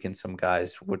just tweaking some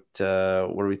guys? What are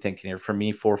we thinking here? For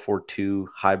me, 4-4-2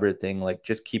 hybrid thing, like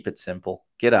just keep it simple.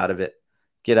 Get out of it.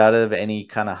 Get out of any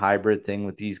kind of hybrid thing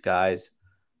with these guys.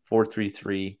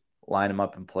 4-3-3, line them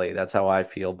up and play. That's how I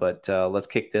feel. But let's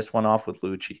kick this one off with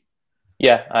Lucci.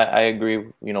 Yeah, I agree.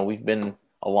 We've been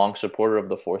a long supporter of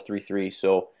the 4-3-3,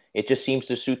 so it just seems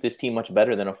to suit this team much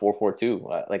better than a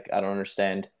 4-4-2. I don't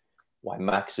understand why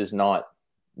Max is not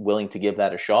willing to give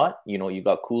that a shot. You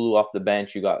got Kulu off the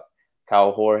bench, you got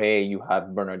Kyle Jorge, you have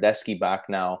Bernardeschi back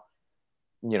now.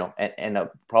 And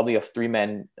probably a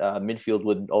 3-man midfield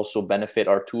would also benefit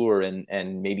Artur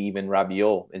and maybe even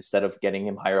Rabiot instead of getting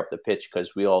him higher up the pitch,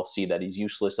 because we all see that he's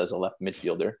useless as a left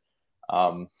midfielder.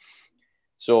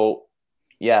 So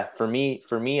yeah, for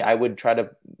me, I would try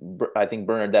to. I think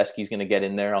Bernardeschi's going to get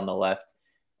in there on the left,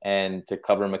 and to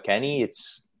cover McKennie,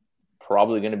 it's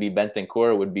probably going to be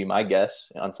Bentancur, would be my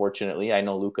guess. Unfortunately, I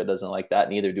know Luca doesn't like that,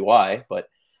 neither do I. But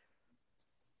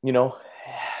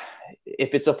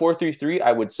if it's a 4-3-3,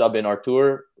 I would sub in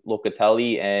Artur,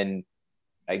 Locatelli, and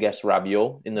I guess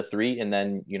Rabiot in the 3, and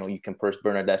then you can purse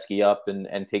Bernardeschi up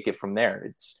and take it from there.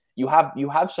 It's you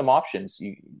have some options.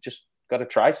 You just got to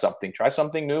try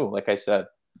something new, like I said.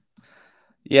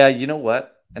 Yeah, you know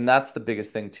what? And that's the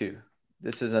biggest thing too.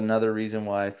 This is another reason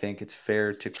why I think it's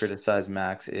fair to criticize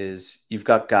Max is you've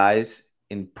got guys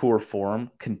in poor form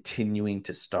continuing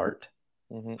to start.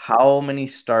 Mm-hmm. How many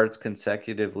starts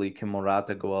consecutively can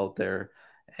Morata go out there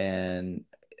and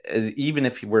even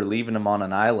if you were leaving him on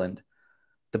an island,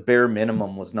 the bare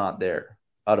minimum was not there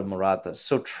out of Morata.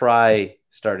 So try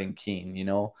starting Keane, you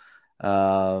know.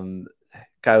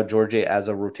 Kyle George as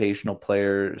a rotational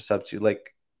player, substitute.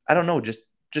 Like, I don't know, just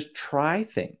try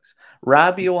things.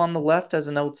 Rabiot on the left as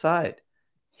an outside.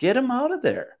 Get him out of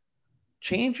there.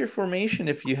 Change your formation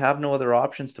if you have no other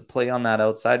options to play on that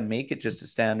outside. Make it just a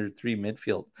standard 3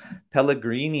 midfield.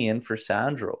 Pellegrini in for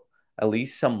Sandro. At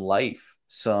least some life.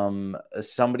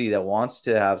 Somebody that wants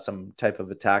to have some type of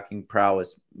attacking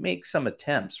prowess. Make some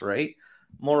attempts, right?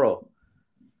 Moro.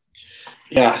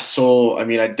 Yeah, so I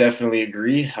mean, I definitely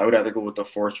agree. I would either go with the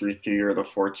 4-3-3 or the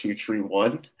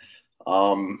 4-2-3-1.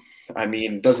 I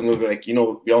mean, it doesn't look like, we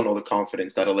all know the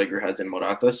confidence that Allegri has in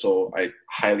Morata, so I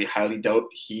highly, highly doubt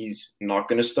he's not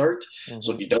going to start. Mm-hmm.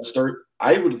 So if he does start,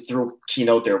 I would throw Keane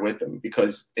out there with him,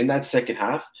 because in that second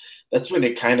half, that's when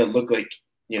it kind of looked like,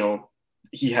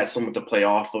 he had someone to play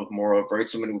off of more of, right?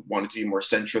 Someone who wanted to be more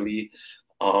centrally.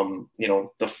 The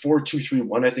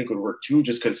 4-2-3-1, I think, would work too,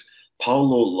 just because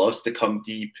Paulo loves to come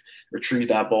deep, retrieve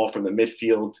that ball from the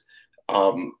midfield.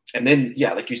 And then,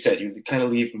 yeah, like you said, you kind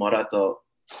of leave Morata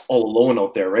all alone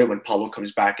out there, right, when Paulo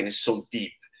comes back and is so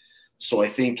deep. So I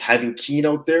think having Keane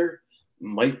out there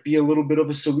might be a little bit of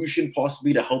a solution,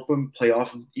 possibly, to help them play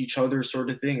off of each other, sort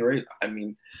of thing, right? I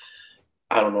mean,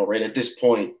 I don't know, right? At this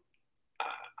point,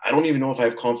 I don't even know if I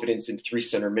have confidence in 3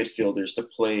 center midfielders to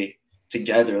play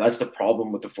together. That's the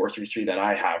problem with the 4-3-3 that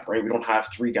I have, right? We don't have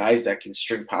 3 guys that can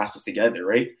string passes together,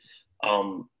 right?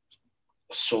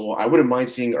 So I wouldn't mind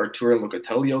seeing Artur and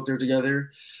Locatelli out there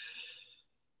together,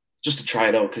 just to try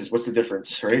it out, because what's the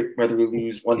difference, right? Whether we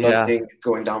lose 1-0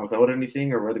 going down without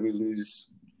anything, or whether we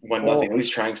lose 1-0, at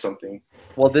least trying something.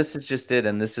 Well, this is just it,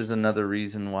 and this is another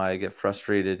reason why I get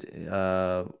frustrated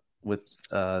with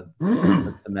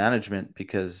the management,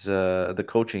 because the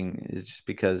coaching is just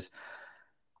because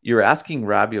you're asking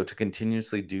Rabiot to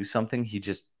continuously do something he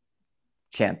just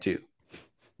can't do,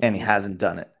 and he hasn't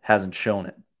done it, hasn't shown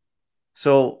it.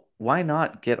 So why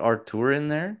not get Artur in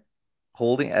there?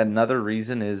 Holding. Another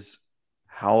reason is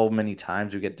how many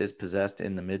times we get dispossessed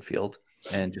in the midfield,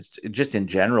 and just in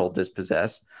general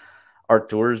dispossessed.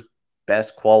 Artur's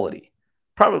best quality,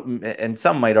 probably, and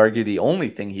some might argue the only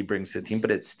thing he brings to the team,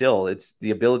 but it's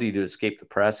the ability to escape the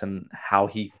press and how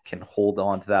he can hold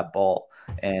on to that ball,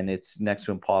 and it's next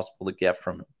to impossible to get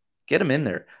from him. Get him in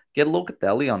there. Get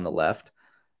Locatelli on the left,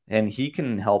 and he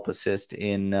can help assist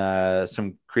in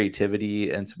some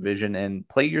creativity and some vision, and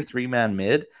play your 3-man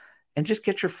mid, and just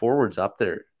get your forwards up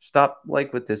there. Stop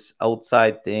like with this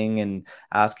outside thing and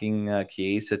asking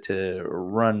Chiesa to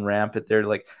run rampant there.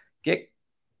 Like, get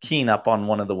Keane up on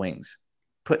one of the wings.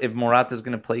 If Morata's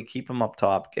going to play, keep him up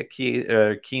top. Get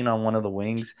Keane on one of the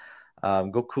wings.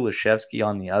 Go Kulusevski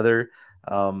on the other.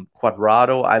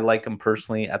 Cuadrado, I like him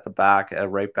personally at the back,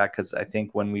 right back, because I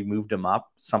think when we moved him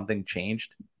up, something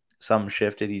changed. Some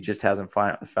shifted. He just hasn't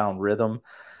found rhythm.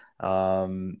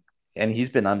 And he's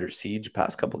been under siege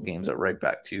past couple games at right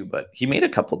back too. But he made a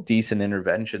couple decent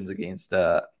interventions against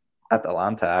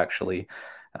Atalanta, actually.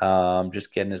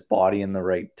 Just getting his body in the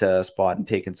right spot and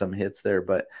taking some hits there.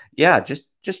 But yeah,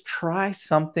 just try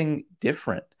something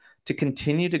different, to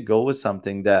continue to go with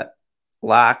something that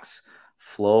lacks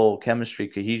flow, chemistry,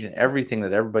 cohesion, everything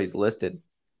that everybody's listed.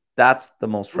 That's the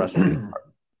most frustrating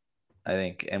part, I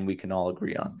think, and we can all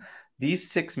agree on.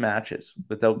 These 6 matches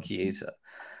without Chiesa,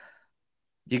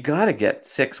 you got to get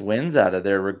 6 wins out of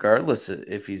there, regardless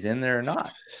if he's in there or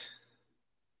not.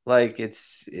 Like,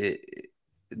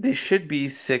 they should be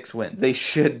 6 wins. They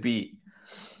should be.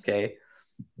 Okay.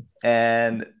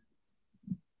 And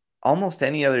almost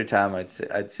any other time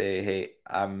I'd say, hey,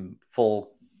 I'm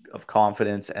full of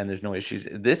confidence and there's no issues.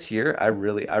 This year, I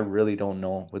really don't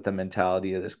know with the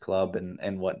mentality of this club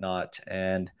and whatnot.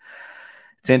 And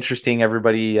it's interesting.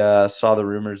 Everybody saw the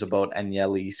rumors about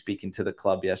Agnelli speaking to the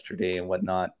club yesterday and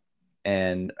whatnot,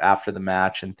 and after the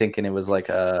match, and thinking it was like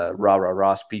a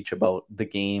rah-rah-rah speech about the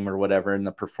game or whatever and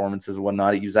the performances and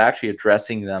whatnot. He was actually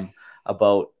addressing them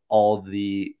about all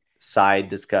the side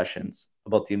discussions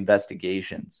about the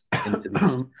investigations into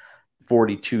these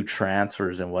 42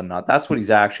 transfers and whatnot. That's what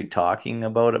he's actually talking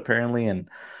about, apparently. And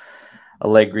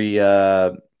Allegri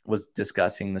was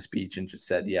discussing the speech and just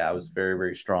said, yeah, it was a very,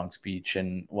 very strong speech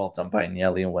and well done by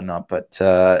Agnelli and whatnot. But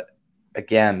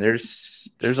again,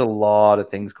 there's a lot of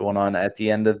things going on. At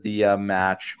the end of the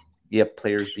match, you have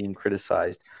players being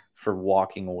criticized for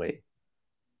walking away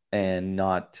and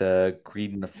not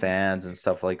greeting the fans and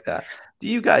stuff like that. Do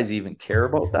you guys even care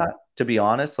about that, to be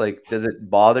honest? Like, does it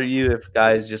bother you if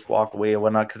guys just walk away and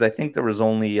whatnot? Because I think there was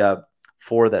only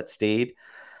 4 that stayed.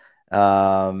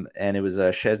 And it was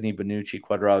Szczesny, Bonucci,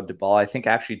 Cuadrado, Dybala. I think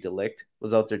actually De Ligt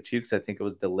was out there too, because I think it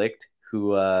was De Ligt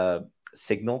who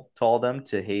signaled to all them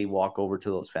to, hey, walk over to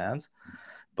those fans.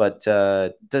 But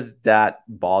does that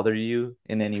bother you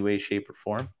in any way, shape, or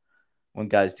form when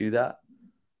guys do that?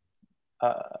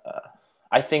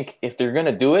 I think if they're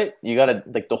gonna do it, you gotta,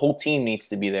 like, the whole team needs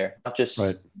to be there, not just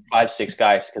Right. 5-6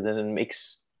 guys, because then it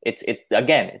makes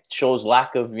it shows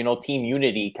lack of team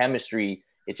unity, chemistry.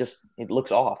 It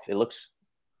looks off. It looks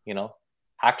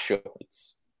hack show.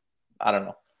 I don't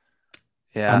know.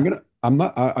 Yeah,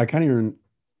 I can't even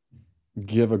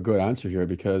give a good answer here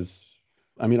because,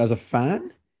 I mean, as a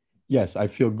fan, yes, I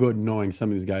feel good knowing some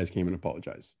of these guys came and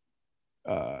apologized.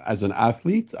 As an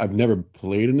athlete, I've never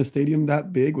played in a stadium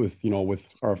that big with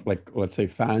or like, let's say,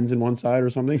 fans in one side or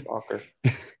something. Walker.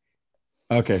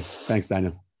 Okay, thanks,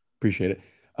 Daniel. Appreciate it.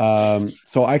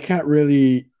 So I can't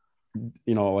really,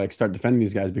 like, start defending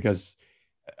these guys because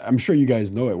I'm sure you guys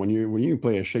know it. When you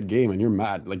play a shit game and you're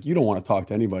mad, like, you don't want to talk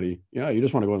to anybody. You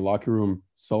just want to go in the locker room,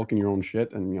 sulk in your own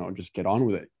shit, and just get on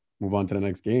with it, move on to the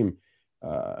next game.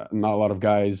 Not a lot of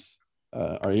guys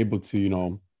are able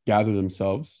to gather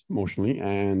themselves emotionally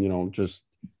and just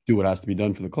do what has to be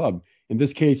done for the club. In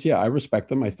this case, yeah, I respect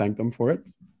them. I thank them for it.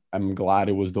 I'm glad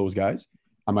it was those guys.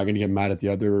 Am I going to get mad at the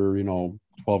other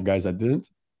 12 guys that didn't?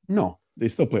 No, they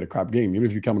still played a crap game. Even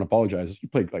if you come and apologize, you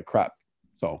played like crap.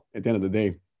 So at the end of the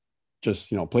day,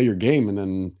 just play your game, and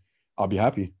then I'll be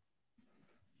happy.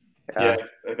 Yeah,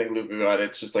 I think Luka got it.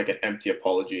 It's just like an empty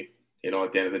apology.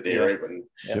 At the end of the day, right? When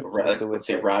let's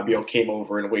say Rabiot came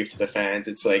over and waved to the fans,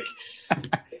 it's like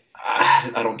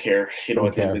I don't care. At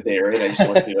the end of the day, right? I just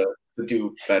want you to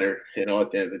do better. At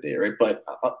the end of the day, right? But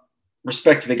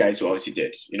respect to the guys who obviously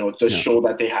did. It does show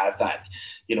that they have that,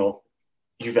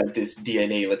 Juventus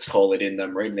DNA, let's call it, in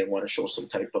them, right? And they want to show some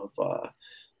type of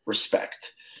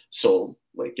respect. So,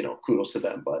 like, kudos to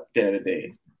them. But at the end of the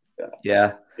day,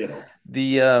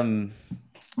 the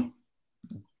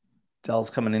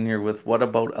Dell's coming in here with, what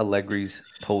about Allegri's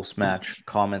post-match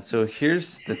comments? So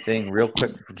here's the thing, real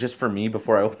quick, just for me,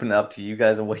 before I open it up to you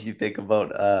guys and what you think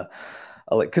about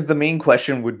because the main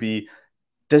question would be,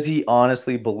 does he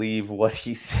honestly believe what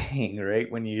he's saying,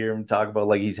 right? When you hear him talk about,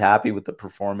 like, he's happy with the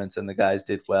performance and the guys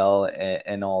did well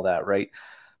and all that, right?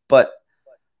 But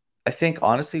I think,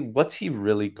 honestly, what's he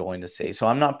really going to say? So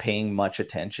I'm not paying much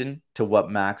attention to what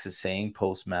Max is saying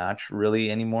post-match really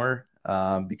anymore,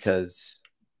 because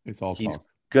it's all he's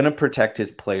going to protect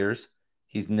his players.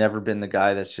 He's never been the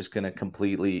guy that's just going to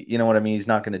completely, you know what I mean? He's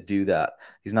not going to do that.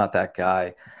 He's not that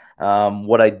guy.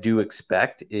 What I do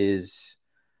expect is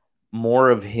more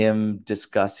of him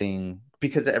discussing,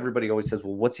 because everybody always says,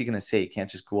 well, what's he going to say? He can't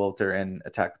just go out there and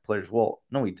attack the players. Well,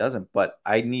 no, he doesn't. But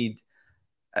I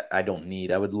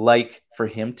would like for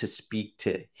him to speak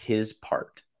to his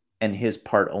part and his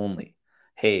part only.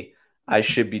 Hey, I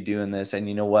should be doing this. And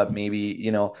you know what? Maybe,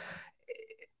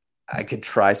 I could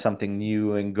try something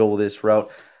new and go this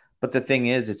route. But the thing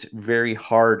is, it's very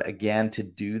hard, again, to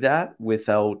do that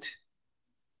without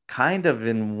kind of,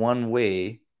 in one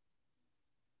way,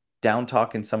 down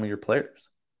talking some of your players.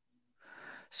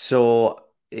 So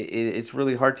it's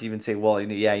really hard to even say, well,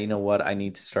 yeah, you know what? I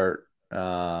need to start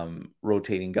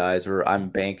rotating guys, or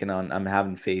I'm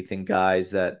having faith in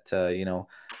guys that,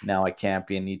 now I can't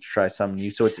be and need to try something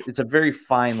new. So it's a very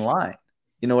fine line.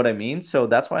 You know what I mean? So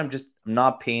that's why I'm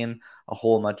not paying a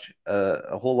whole lot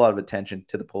of attention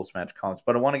to the post-match comments.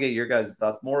 But I want to get your guys'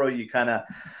 thoughts. Mauro, you kind of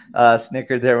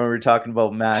snickered there when we were talking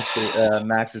about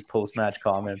Max's post-match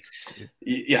comments.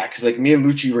 Yeah, because, like, me and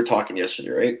Lucci were talking yesterday,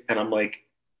 right? And I'm like,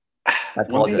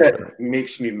 one thing that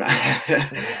makes me mad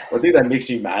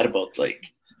about, like,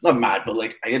 not mad, but,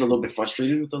 like, I get a little bit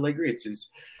frustrated with Allegri.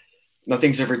 It's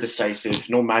nothing's ever decisive.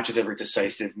 No match is ever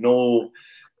decisive. No,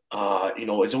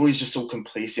 it's always just so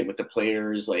complacent with the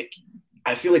players. Like,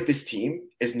 I feel like this team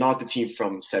is not the team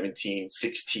from 17,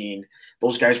 16.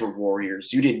 Those guys were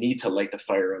warriors. You didn't need to light the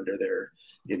fire under their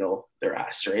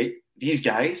ass, right? These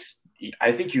guys,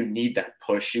 I think you need that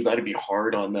push. You got to be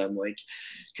hard on them, like,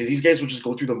 because these guys will just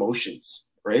go through the motions,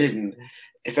 right? And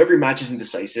if every match isn't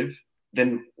decisive,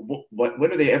 then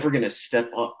when are they ever going to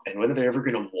step up, and when are they ever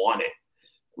going to want it,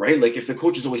 right? Like, if the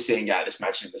coach is always saying, yeah, this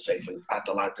match isn't decisive,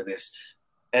 Atalanta this,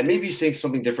 and maybe he's saying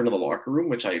something different in the locker room,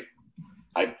 which I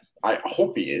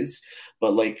hope he is.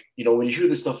 But, like, when you hear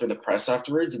this stuff in the press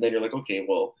afterwards, and then you're like, okay,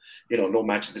 well, no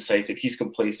match is decisive. He's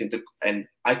complacent, and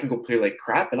I can go play like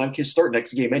crap, and I can start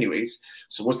next game anyways.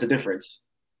 So what's the difference?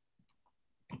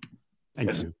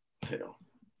 Thank you.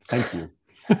 Thank you.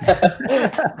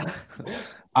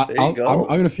 I'm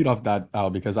going to feed off that, Al,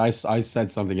 because I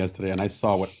said something yesterday, and I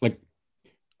saw what, like,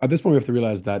 at this point we have to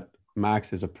realize that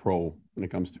Max is a pro when it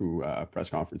comes to press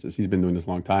conferences. He's been doing this a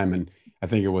long time, and I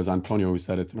think it was Antonio who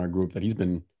said it in our group that he's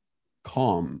been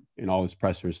calm in all his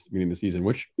pressers beginning the season,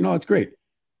 which it's great.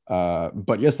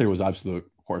 But yesterday was absolute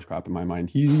horse crap in my mind.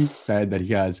 He said that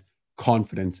he has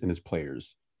confidence in his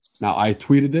players. Now, I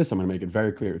tweeted this. I'm going to make it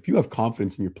very clear. If you have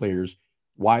confidence in your players,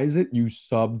 why is it you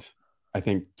subbed, I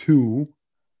think, 2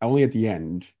 only at the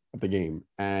end of the game,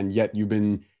 and yet you've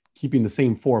been keeping the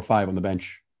same 4 or 5 on the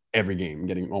bench every game,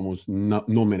 getting almost no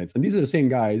minutes? And these are the same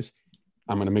guys.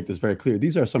 I'm going to make this very clear.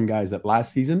 These are some guys that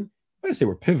last season, I would say,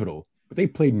 were pivotal, but they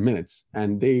played minutes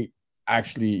and they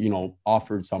actually,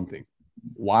 offered something.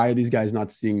 Why are these guys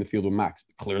not seeing the field with Max?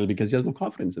 Clearly because he has no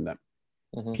confidence in them.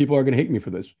 Mm-hmm. People are going to hate me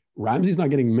for this. Ramsey's not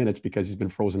getting minutes because he's been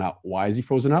frozen out. Why is he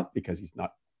frozen out? Because he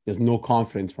has no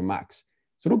confidence from Max.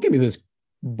 So don't give me this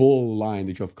bull line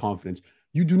that you have confidence.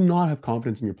 You do not have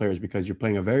confidence in your players because you're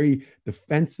playing a very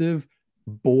defensive,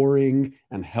 boring,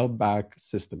 and held back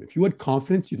system. If you had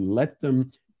confidence, you'd let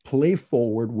them play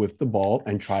forward with the ball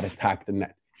and try to attack the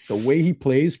net. The way he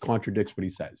plays contradicts what he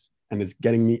says, and it's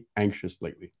getting me anxious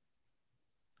lately.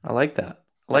 I like that.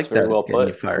 I like that. It's getting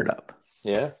you fired up.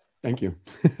 Yeah. Thank you.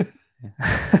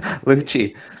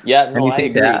 Lucci. Yeah, no, I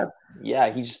agree.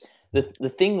 Yeah, he's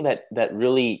the thing that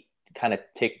really kind of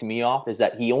ticked me off is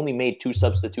that he only made 2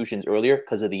 substitutions earlier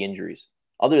because of the injuries.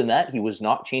 Other than that, he was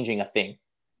not changing a thing.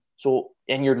 So,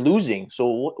 and you're losing.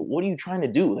 So what are you trying to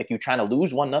do? Like, you're trying to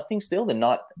lose 1-0 still and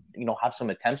not, have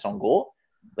some attempts on goal?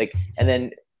 Like, and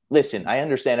then listen, I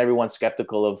understand everyone's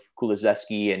skeptical of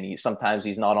Kulusevski and sometimes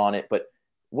he's not on it, but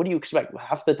what do you expect?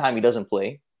 Half the time he doesn't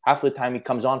play. Half the time he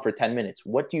comes on for 10 minutes.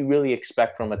 What do you really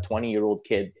expect from a 20-year-old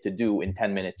kid to do in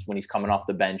 10 minutes when he's coming off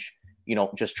the bench?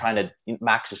 Just trying to,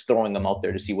 Max is throwing them out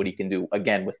there to see what he can do.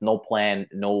 Again, with no plan,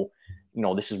 no,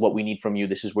 this is what we need from you.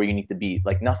 This is where you need to be.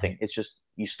 Like, nothing. It's just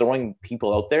he's throwing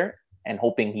people out there and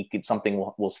hoping something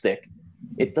will stick.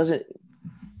 It doesn't.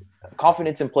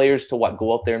 Confidence in players to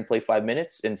go out there and play 5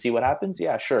 minutes and see what happens.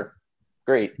 Yeah, sure.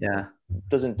 Great. Yeah.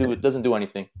 Doesn't do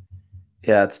anything.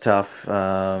 Yeah, it's tough.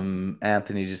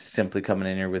 Anthony just simply coming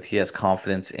in here with he has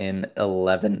confidence in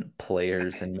 11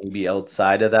 players, and maybe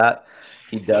outside of that,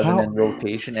 he doesn't in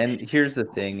rotation. And here's the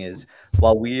thing is,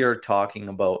 while we are talking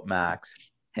about Max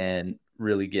and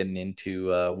really getting into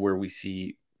where we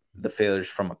see the failures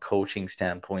from a coaching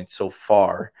standpoint so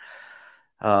far,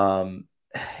 I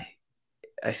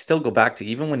still go back to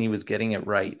even when he was getting it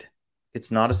right,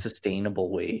 it's not a sustainable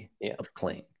way of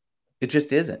playing. It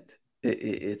just isn't.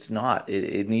 It's not.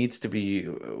 It needs to be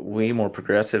way more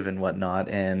progressive and whatnot,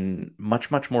 and much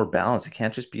more balanced. It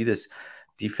can't just be this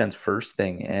defense first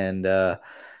thing, and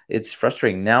it's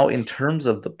frustrating. Now, in terms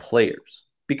of the players,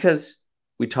 because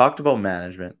we talked about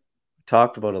management, we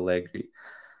talked about Allegri,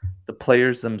 the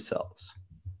players themselves.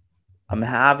 I'm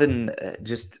having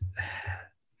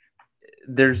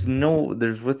there's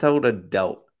without a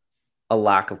doubt a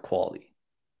lack of quality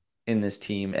in this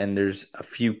team, and there's a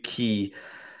few key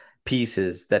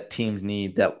pieces that teams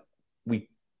need that we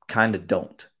kind of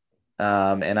don't.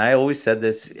 And I always said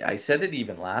this. I said it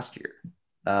even last year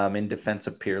in defense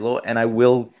of Pirlo, and I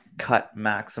will cut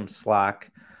Max some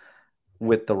slack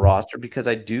with the roster because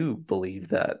I do believe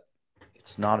that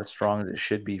it's not as strong as it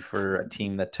should be for a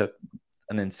team that took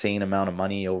an insane amount of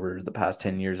money over the past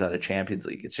 10 years out of Champions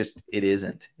League. It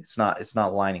isn't. It's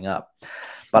not lining up.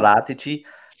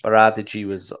 Paratici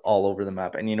was all over the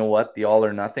map. And you know what? The all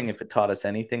or nothing, if it taught us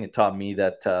anything, it taught me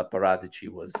that Paratici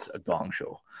was a gong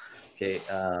show, okay,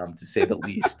 to say the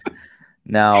least.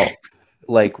 Now,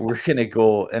 like, we're going to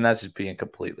go, and that's just being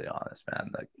completely honest,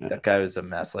 man. That guy was a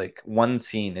mess. Like,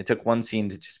 it took one scene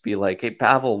to just be like, hey,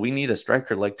 Pavel, we need a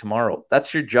striker like tomorrow.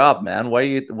 That's your job, man.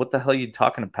 What the hell are you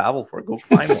talking to Pavel for? Go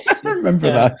find one. I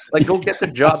remember that. Like, go get the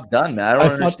job done, man. I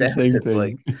don't understand. It's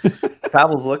like,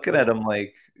 Pavel's looking at him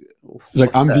like, he's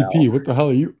like, I'm VP. What the hell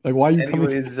are you? Like, why are you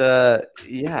coming?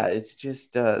 Yeah, it's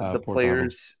just the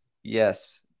players. Pavel.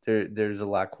 Yes, there's a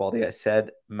lack of quality. I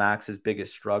said Max's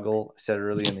biggest struggle, I said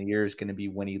early in the year, is going to be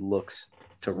when he looks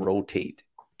to rotate.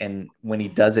 And when he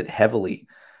does it heavily,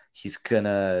 it's going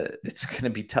to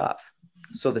be tough.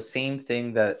 So the same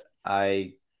thing that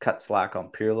I cut slack on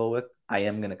Pirlo with, I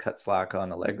am going to cut slack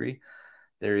on Allegri.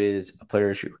 There is a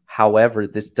player issue. However,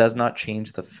 this does not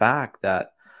change the fact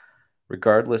that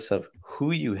regardless of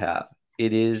who you have,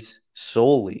 it is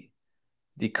solely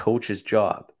the coach's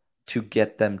job to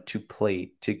get them to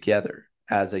play together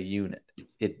as a unit,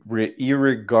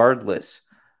 irregardless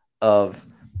of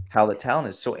how the talent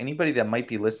is. So anybody that might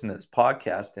be listening to this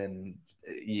podcast and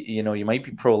you might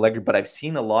be pro Allegri, but I've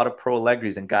seen a lot of pro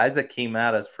Allegris and guys that came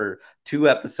at us for 2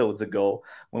 episodes ago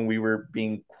when we were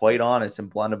being quite honest and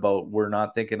blunt about we're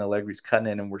not thinking Allegri's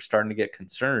cutting in and we're starting to get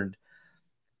concerned.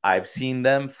 I've seen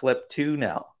them flip too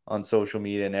now on social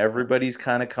media, and everybody's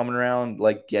kind of coming around,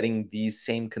 like getting these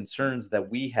same concerns that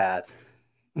we had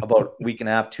about a week and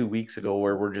a half, 2 weeks ago,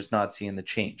 where we're just not seeing the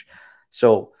change.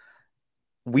 So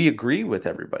we agree with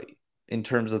everybody in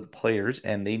terms of the players,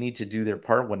 and they need to do their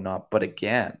part, whatnot. But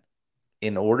again,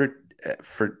 in order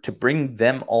to bring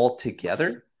them all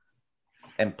together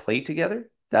and play together,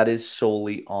 that is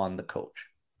solely on the coach,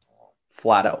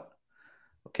 flat out.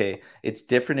 Okay, it's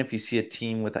different if you see a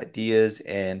team with ideas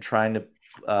and trying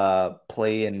to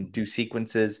play and do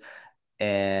sequences,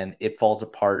 and it falls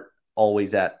apart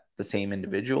always at the same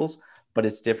individuals. But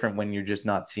it's different when you're just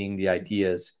not seeing the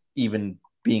ideas even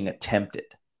being attempted.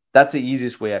 That's the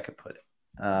easiest way I could put it.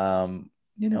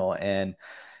 And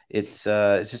it's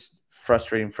just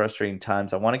frustrating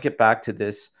times. I want to get back to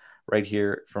this right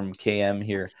here from KM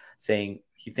here saying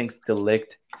he thinks De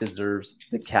Ligt deserves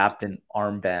the captain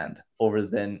armband over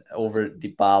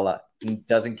Dybala. He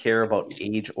doesn't care about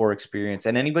age or experience.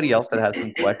 And anybody else that has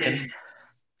some questions,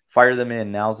 fire them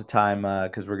in. Now's the time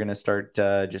because we're going to start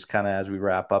just kind of as we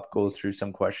wrap up, go through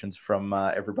some questions from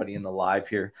everybody in the live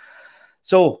here.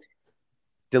 So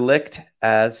De Ligt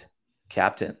as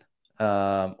captain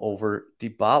over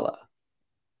Dybala.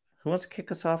 Who wants to kick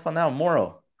us off on that one?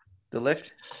 Moro, De Ligt?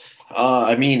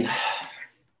 I mean,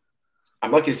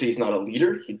 I'm not going to say he's not a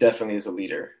leader. He definitely is a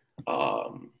leader.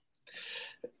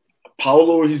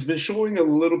 Paulo, he's been showing a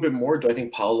little bit more. Do I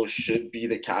think Paulo should be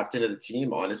the captain of the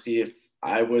team? Honestly, if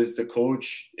I was the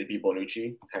coach, it'd be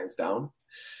Bonucci, hands down.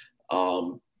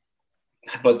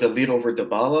 But the lead over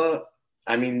Dybala,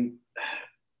 I mean,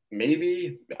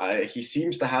 maybe. He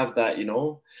seems to have that,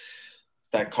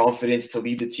 that confidence to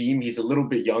lead the team. He's a little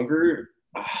bit younger.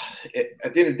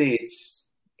 At the end of the day,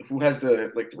 it's who has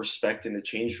the respect in the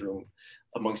change room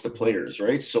amongst the players,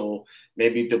 right? So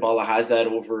maybe Dybala has that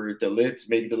over De Ligt.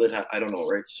 Maybe De Ligt, I don't know,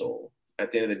 right? So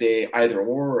at the end of the day, either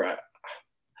or,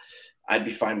 I'd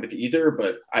be fine with either.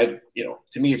 But to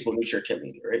me, it's Bonucci or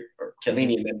Chiellini, right? Or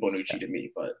Chiellini and then Bonucci to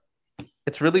me. But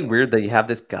it's really weird that you have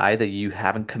this guy that you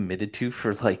haven't committed to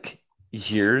for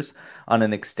years on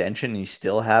an extension and you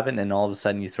still haven't, and all of a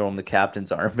sudden you throw him the captain's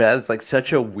armband. It's like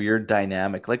such a weird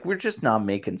dynamic. We're just not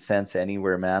making sense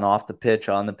anywhere, man. Off the pitch,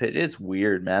 on the pitch, it's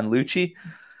weird, man. Lucci?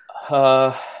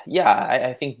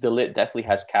 I think De Ligt definitely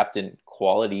has captain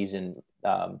qualities and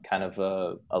kind of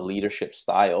a leadership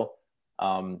style.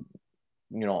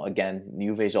 Again,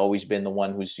 Juve's always been the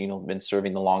one who's been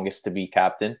serving the longest to be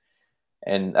captain,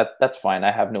 and that's fine.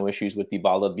 I have no issues with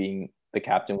Dybala being the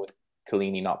captain with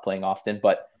Chiellini not playing often,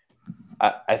 but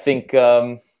I think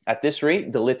at this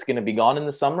rate, De Ligt's going to be gone in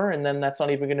the summer, and then that's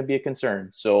not even going to be a concern.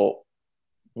 So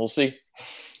we'll see.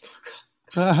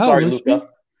 Sorry, Luca.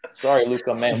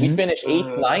 Man, we finished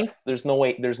 8th, 9th. There's no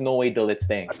way De Ligt's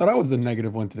staying. I thought I was the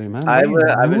negative one today, man. I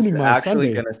was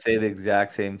actually going to say the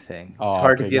exact same thing. It's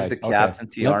hard to give the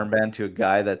captaincy armband to a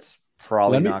guy that's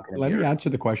probably not going to. Let me answer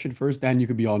the question first, Dan. You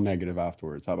could be all negative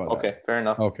afterwards. How about that? Okay, fair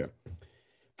enough. Okay.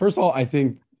 First of all, I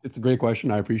think it's a great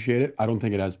question. I appreciate it. I don't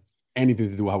think it has anything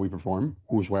to do with how we perform,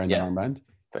 who's wearing that armband.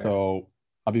 Fair. So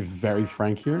I'll be very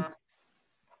frank here.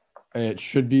 It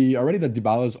should be already that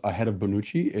Dybala's ahead of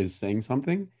Bonucci is saying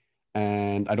something.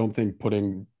 And I don't think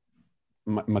putting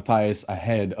Matthias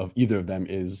ahead of either of them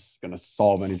is going to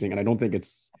solve anything. And I don't think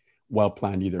it's well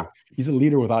planned either. He's a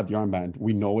leader without the armband.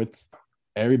 We know it.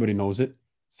 Everybody knows it.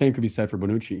 Same could be said for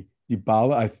Bonucci.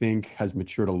 Dybala, I think, has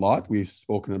matured a lot. We've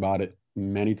spoken about it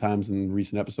many times in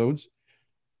recent episodes.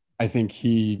 I think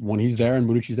when he's there and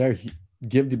Bonucci's there,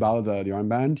 give Dybala the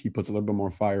armband. He puts a little bit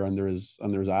more fire under his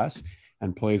ass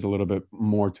and plays a little bit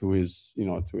more to his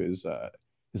his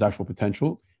actual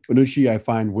potential. Bonucci, I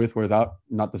find with or without,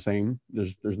 not the same.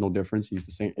 There's no difference. He's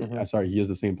the same. He is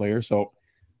the same player. So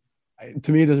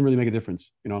to me, it doesn't really make a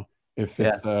difference. If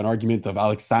it's an argument of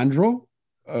Alexandro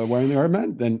wearing the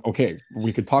armband, then okay,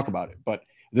 we could talk about it. But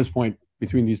at this point,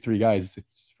 between these three guys,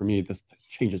 for me, it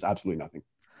changes absolutely nothing.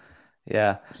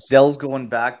 Yeah. Dell's going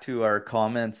back to our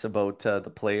comments about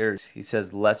the players. He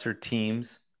says lesser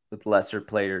teams with lesser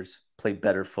players play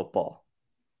better football.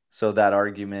 So that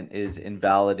argument is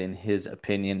invalid in his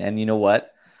opinion. And you know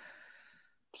what?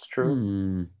 It's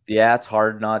true. Yeah, it's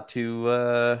hard not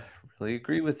to really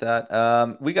agree with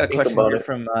that. We got a question here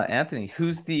from Anthony.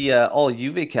 Who's the all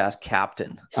Juve cast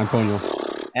captain? Antonio.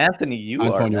 Anthony, you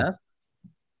are, man.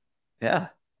 Yeah.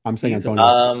 I'm saying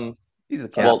Antonio. He's the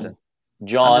captain. Well,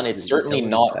 John, it's certainly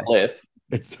not Cliff.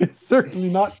 It's certainly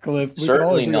not Cliff. We can all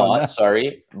Certainly agree on not. that.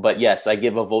 Sorry, but yes, I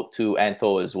give a vote to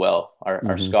Anto as well,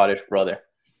 our Scottish brother.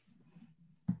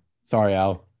 Sorry,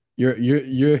 Al. You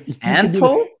could be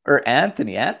Anto or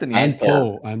Anthony?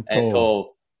 Anto.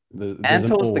 Anto. There's an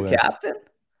Anto's O the there. captain.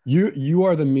 You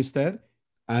are the Mister.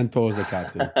 Anto is the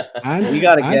captain. And We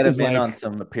got to Ant get him is in like, on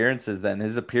some appearances. Then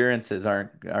his appearances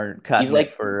aren't cutting He's like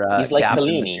it for he's like captain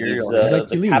Chiellini. material. he's like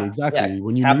The Chiellini, exactly.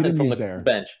 When you need captain him, from he's the there.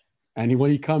 bench. And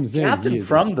when he comes in, Captain he is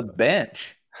from the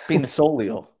bench,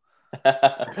 Pinsolio.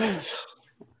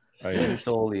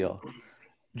 Pinsolio.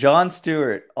 John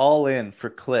Stewart, all in for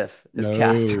Cliff as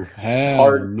captain.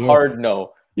 Hard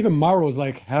no. Even Maro's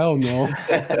like, hell no.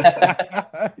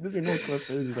 He doesn't know Cliff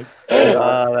is. He's like,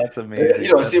 Oh, that's amazing.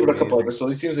 You know, I've seen him in a couple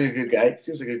episodes. He seems like a good guy.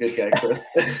 Cliff.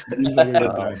 Seems like a good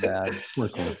Oh, guy. man. Poor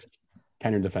Cliff.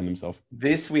 Can't even defend himself.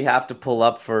 This we have to pull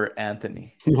up for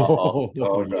Anthony. Oh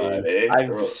God! Eh?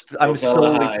 I'm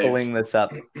solely pulling this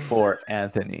up for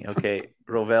Anthony. Okay,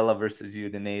 Rovella versus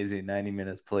Udinese, 90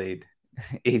 minutes played,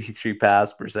 83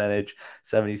 pass percentage,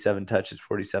 77 touches,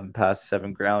 47 passes,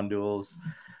 7 ground duels,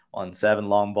 on 7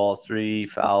 long balls, 3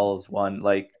 fouls, 1.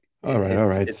 Like, all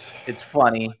right. It's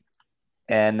funny,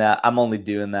 and I'm only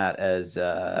doing that as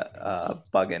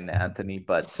bugging Anthony,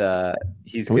 but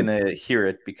he's gonna hear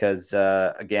it because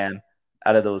again,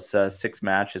 out of those 6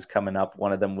 matches coming up,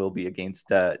 one of them will be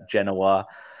against Genoa,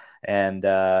 and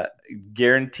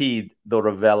guaranteed the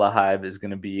Rovella Hive is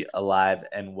going to be alive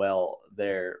and well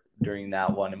there during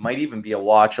that one. It might even be a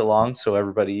watch along, so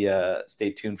everybody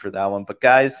stay tuned for that one. But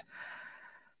guys,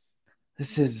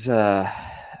 this is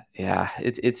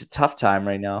it's a tough time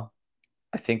right now.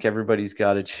 I think everybody's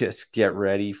got to just get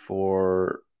ready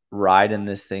for riding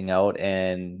this thing out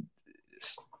and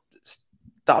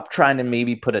stop trying to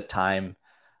maybe put a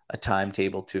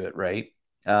timetable to it, right?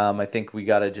 I think we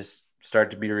got to just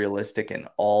start to be realistic, and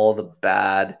all the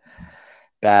bad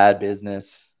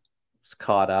business is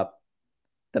caught up.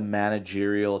 The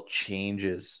managerial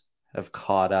changes have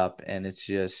caught up, and it's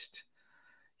just,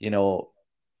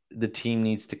 the team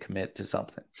needs to commit to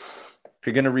something. If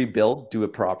you're going to rebuild, do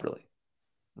it properly,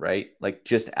 right? Like,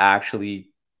 just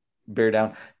actually bear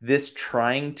down. This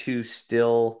trying to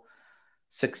still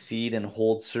succeed and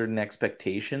hold certain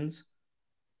expectations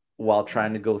while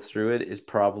trying to go through it is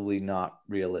probably not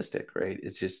realistic, right?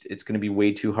 It's going to be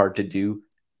way too hard to do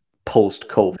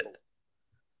post-COVID.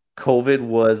 COVID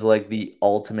was like the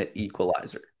ultimate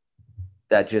equalizer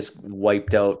that just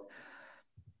wiped out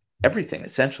everything,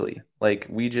 essentially. Like,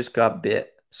 we just got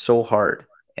bit so hard,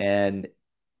 and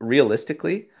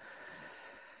realistically,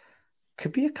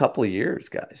 could be a couple of years,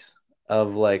 guys,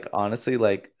 of like, honestly,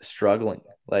 like, struggling,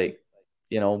 like,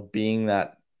 being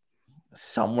that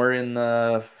somewhere in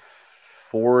the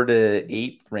 4 to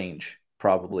 8 range,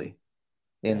 probably,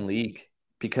 in league,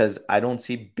 because I don't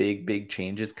see big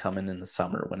changes coming in the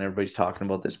summer when everybody's talking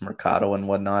about this Mercado and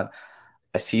whatnot.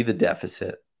 I see the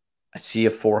deficit. I see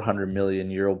a 400 million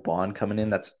euro bond coming in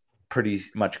that's pretty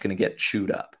much going to get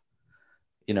chewed up.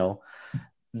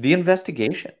 The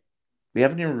investigation. We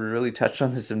haven't even really touched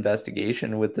on this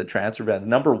investigation with the transfer bans.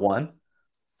 Number one,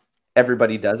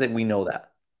 everybody does it. We know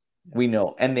that. We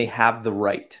know. And they have the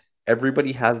right.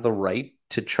 Everybody has the right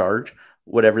to charge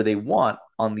whatever they want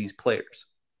on these players.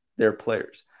 They're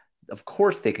players. Of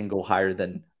course, they can go higher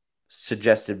than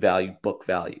suggested value, book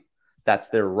value. That's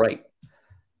their right.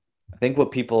 I think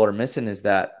what people are missing is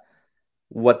that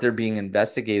what they're being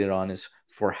investigated on is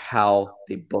for how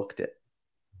they booked it.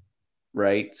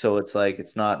 Right? So it's like,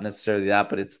 it's not necessarily that,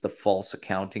 but it's the false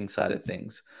accounting side of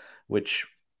things, which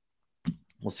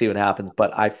we'll see what happens.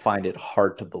 But I find it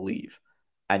hard to believe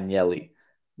Agnelli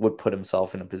would put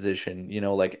himself in a position,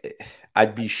 like,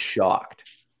 I'd be shocked.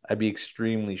 I'd be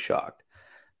extremely shocked.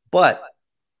 But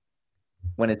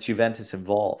when it's Juventus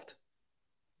involved,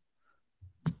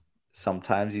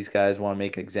 sometimes these guys want to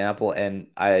make an example, and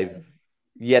I've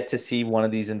yet to see one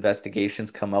of these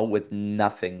investigations come out with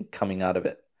nothing coming out of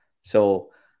it. So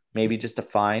maybe just a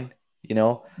fine,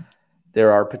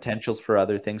 there are potentials for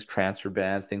other things, transfer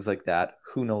bans, things like that.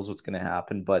 Who knows what's going to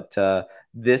happen? But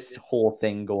this whole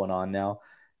thing going on now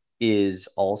is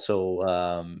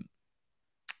also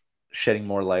shedding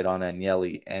more light on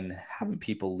Agnelli and having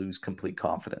people lose complete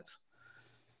confidence.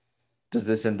 Does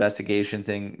this investigation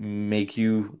thing make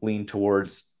you lean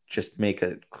towards just make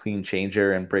a clean change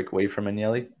there and break away from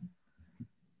Agnelli?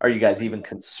 Are you guys even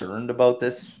concerned about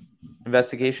this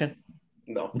investigation?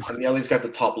 No, Agnelli's got the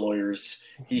top lawyers.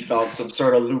 He found some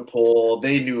sort of loophole.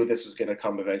 They knew this was going to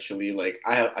come eventually. Like,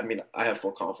 I have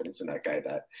full confidence in that guy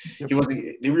that he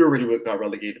wasn't. We already got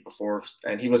relegated before,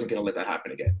 and he wasn't going to let that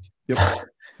happen again. Yep.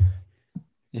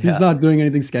 He's not doing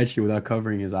anything sketchy without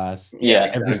covering his ass.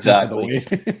 Yeah, Every step of the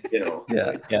exactly. way. You know,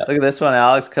 Yeah. Look at this one,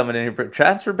 Alex coming in here.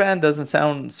 Transfer ban doesn't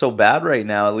sound so bad right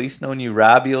now. At least no new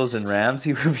Rabios and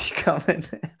Ramsey will be coming,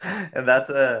 and that's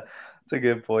a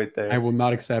good point I there. will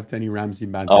not accept any Ramsey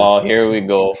banter. Oh, here we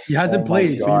go. He hasn't Oh my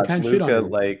played, so you gosh, can't shit on Luka, him.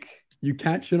 like You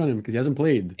can't shit on him because he hasn't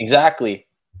played. Exactly.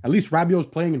 At least Rabiot's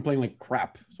playing and playing like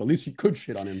crap. So at least you could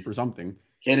shit on him for something.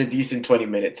 he had a decent 20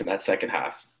 minutes in that second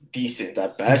half. Decent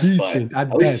at best. Decent but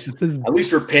at best. At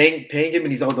least we're paying him,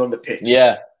 and he's out on the pitch.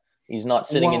 Yeah. He's not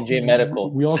sitting Well, in J Medical.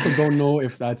 We also don't know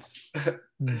if that's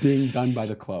being done by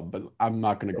the club, but I'm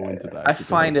not going to go into that. I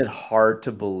find it hard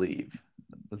to believe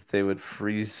that they would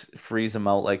freeze him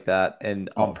out like that and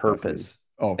on purpose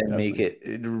and make it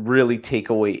really take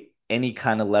away any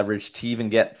kind of leverage to even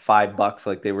get $5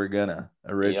 like they were gonna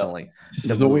originally. Yep.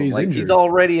 There's no way he's injured. He's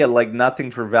already at like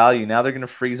nothing for value. Now they're gonna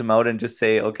freeze him out and just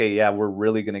say, okay, yeah, we're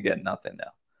really gonna get nothing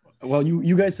now. Well,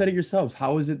 you guys said it yourselves.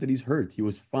 How is it that he's hurt? He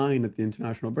was fine at the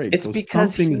international break. It's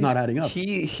because something's not adding up.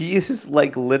 He is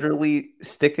like literally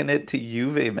sticking it to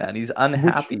Juve, man. He's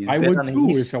unhappy. I would too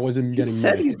if I wasn't getting. He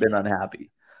said he's been unhappy.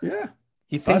 Yeah,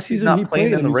 he thinks he's not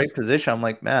playing in the right position. I'm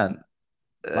like, man.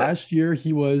 Last year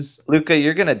he was. Luka,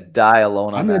 you're gonna die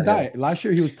alone. I'm gonna die. Last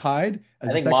year he was tied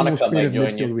as the second most creative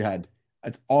midfield we had.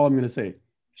 That's all I'm gonna say.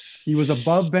 He was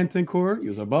above Bentancur. He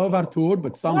was above Artur,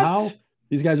 but somehow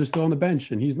these guys are still on the bench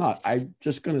and he's not. I'm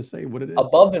just gonna say what it is.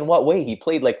 Above in what way? He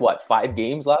played like what, 5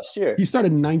 games last year? He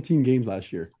started 19 games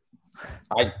last year.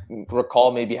 I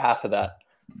recall maybe half of that.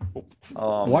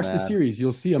 Watch the series.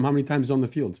 You'll see him how many times he's on the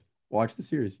field. Watch the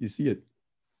series. You see it.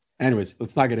 Anyways,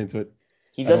 let's not get into it.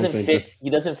 He doesn't fit. He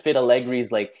doesn't fit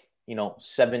Allegri's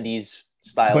 70s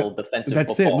style defensive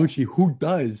that's football. That's it, Lucci. Who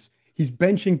does? He's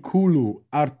benching Kulu,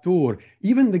 Artur,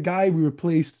 even the guy we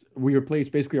replaced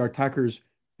basically our attackers.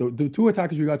 The 2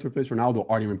 attackers we got to replace Ronaldo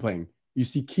aren't even playing. You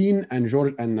see Keane and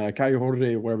Jorge and Caio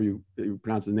Jorge, whatever you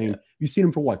pronounce his name. Yeah. You've seen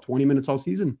him for what, 20 minutes all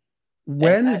season?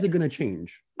 When is it going to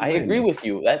change? I agree with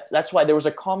you. That's why there was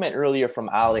a comment earlier from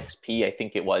Alex P. I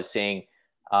think it was saying,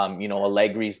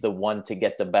 Allegri's the one to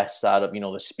get the best out of,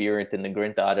 the spirit and the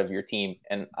grit out of your team.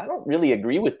 And I don't really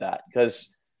agree with that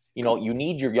because, you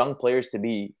need your young players to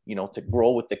be, to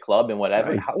grow with the club and whatever.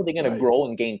 Right. How are they going to grow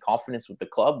and gain confidence with the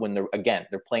club when they're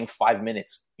playing 5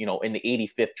 minutes, in the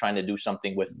 85th, trying to do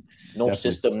something with no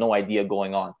system, no idea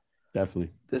going on.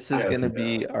 Definitely. This is going to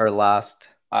be our last,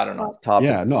 I don't know, topic.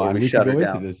 Yeah, no, and we can go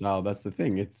into this now. That's the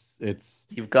thing. It's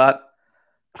you've got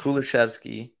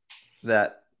Kulusevski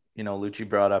that, Lucci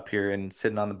brought up here and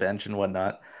sitting on the bench and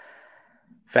whatnot.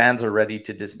 Fans are ready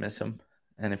to dismiss him.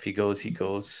 And if he goes, he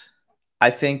goes. I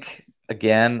think,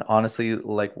 again, honestly,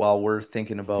 while we're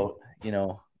thinking about,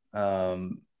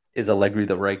 is Allegri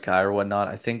the right guy or whatnot,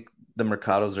 I think the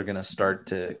Mercados are going to start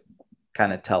to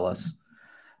kind of tell us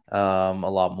a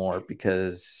lot more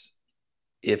because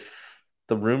if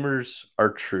the rumors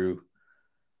are true,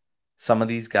 some of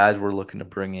these guys we're looking to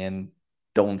bring in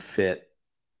don't fit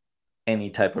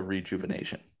any type of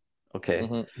rejuvenation. Okay.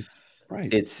 Mm-hmm.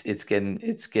 Right. It's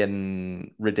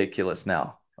getting ridiculous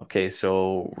now. Okay.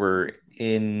 So we're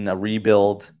in a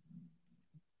rebuild,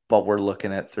 but we're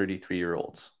looking at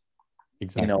 33-year-olds,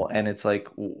 exactly. And it's like,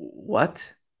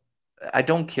 what? I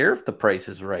don't care if the price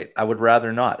is right. I would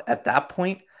rather not. At that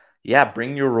point, yeah,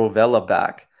 bring your Rovella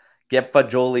back. Get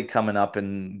Fagioli coming up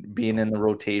and being in the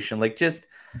rotation. Just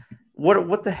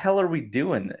what the hell are we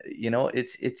doing?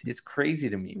 It's crazy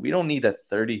to me. We don't need a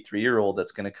 33-year-old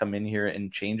that's going to come in here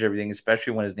and change everything,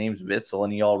 especially when his name's Witsel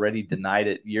and he already denied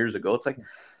it years ago. It's like,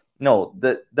 no,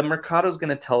 the Mercado is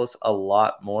going to tell us a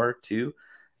lot more too.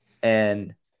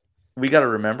 And we got to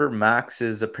remember Max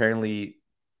is apparently,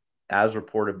 as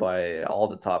reported by all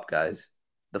the top guys,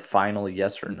 the final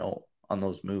yes or no on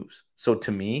those moves. So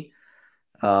to me,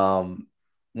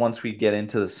 once we get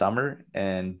into the summer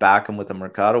and back him with the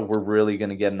Mercado, we're really going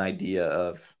to get an idea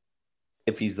of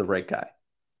if he's the right guy.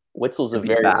 Witzel's a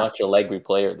very much Allegri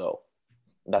player, though.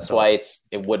 That's why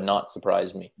it would not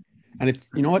surprise me. And it's,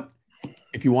 you know what?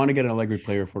 If you want to get an Allegri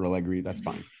player for Allegri, that's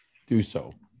fine. Do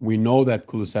so. We know that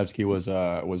Kulusevski was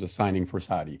a signing for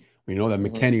Sarri. We know that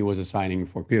McKennie was a signing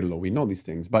for Pirlo. We know these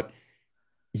things, but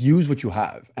use what you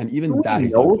have. And even that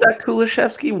is know that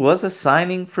Kulusevski was a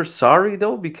signing for Sarri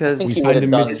though, because we signed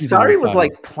him Sarri was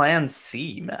like plan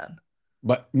C, man.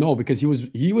 But no, because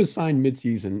he was signed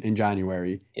mid-season in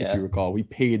January, if you recall. We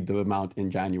paid the amount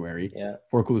in January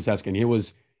for Kulusevski. And he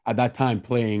was at that time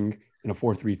playing in a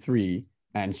 4-3-3.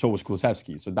 And so was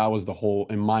Kulusevski. So that was the whole,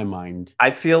 in my mind.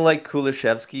 I feel like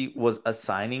Kulusevski was a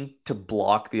signing to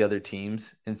block the other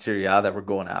teams in Serie A that were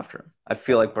going after him. I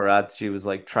feel like Barazzi was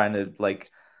trying to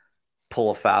pull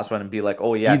a fast one and be like,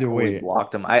 oh yeah, Either cool, way, we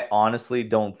blocked him. I honestly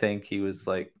don't think he was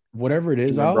like whatever it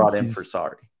is, even Al, brought in for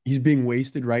sorry. he's being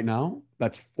wasted right now.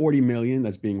 That's 40 million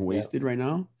that's being Yeah. wasted right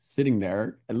now, sitting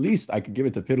there. At least I could give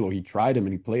it to Pirlo. He tried him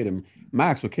and he played him.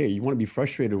 Max, okay, you want to be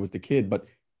frustrated with the kid, but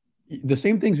the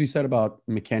same things we said about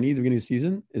McKennie at the beginning of the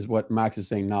season is what Max is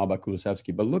saying now about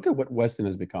Kulusevski. But look at what Weston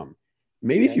has become.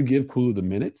 Maybe if you give Kulu the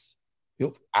minutes,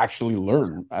 he'll actually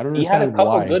learn. I don't He had a understand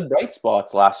couple why. good bright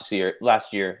spots last year.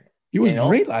 He was you know?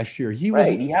 great last year. He Right,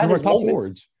 was he had one of our his top moments.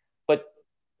 forwards. But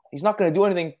he's not going to do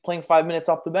anything playing 5 minutes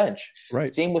off the bench.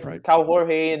 Right. Same with right. Cal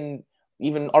Jorge and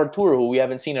even Arturo, who we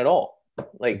haven't seen at all.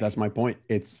 Like, That's my point.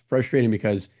 It's frustrating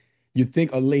because you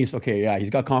think at least, okay, yeah, he's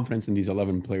got confidence in these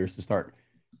 11 players to start.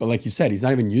 But like you said, he's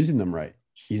not even using them right.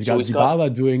 He's got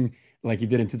Dybala doing like he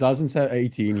did in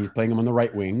 2018. He's playing him on the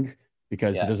right wing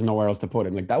because he doesn't know where else to put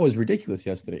him. Like that was ridiculous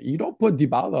yesterday. You don't put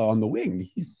Dybala on the wing.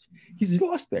 He's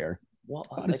lost there. Well,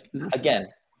 again,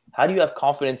 how do you have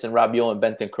confidence in Rabiot and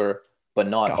Bentancur, but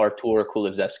not Artur or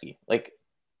Kulusevski? Like,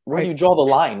 where do you draw the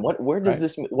line? Where does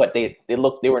this? What they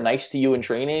were nice to you in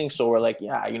training, so we're like,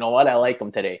 yeah, you know what, I like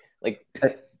them today. Like,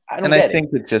 I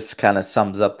think it just kind of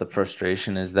sums up the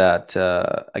frustration is that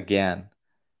again,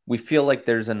 we feel like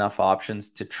there's enough options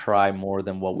to try more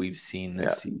than what we've seen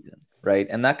this season, right?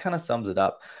 And that kind of sums it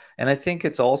up. And I think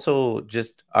it's also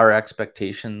just our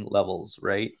expectation levels,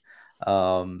 right?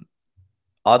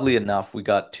 Oddly enough, we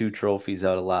got 2 trophies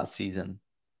out of last season.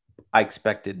 I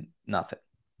expected nothing.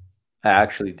 I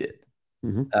actually did.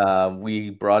 Mm-hmm.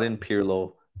 We brought in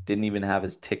Pirlo, didn't even have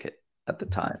his ticket at the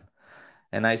time.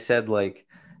 And I said, like,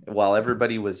 while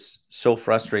everybody was so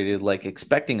frustrated, like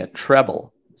expecting a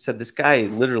treble, said this guy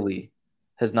literally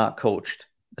has not coached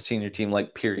a senior team,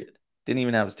 like, period. Didn't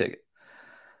even have his ticket.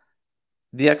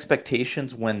 The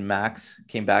expectations when Max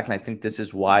came back, and I think this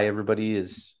is why everybody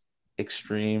is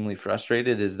extremely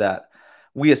frustrated, is that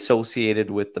we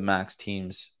associated with the Max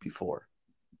teams before.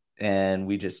 And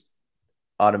we just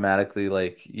automatically,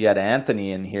 like, you had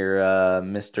Anthony in here,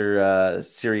 Mr.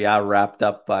 Syria wrapped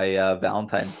up by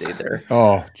Valentine's Day there.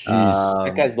 Oh, jeez.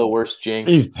 That guy's the worst jinx.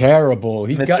 He's terrible.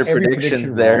 He Mr. got every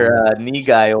Predictions there, knee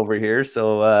guy over here.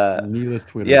 So, Needless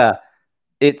Twitter. Yeah,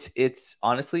 it's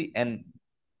honestly, and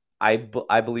I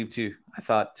believe too. I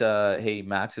thought, hey,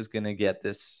 Max is going to get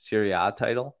this Serie A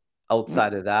title.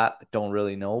 Outside of that, I don't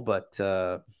really know, but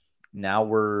now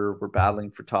we're battling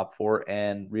for top 4,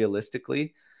 and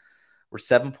realistically, we're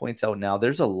 7 points out now.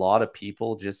 There's a lot of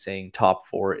people just saying top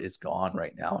 4 is gone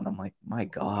right now, and I'm like, my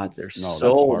God, there's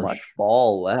so much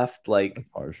ball left. Like,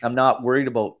 I'm not worried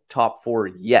about top 4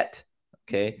 yet.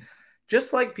 Okay,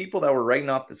 just like people that were writing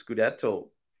off the Scudetto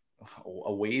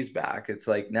a ways back, it's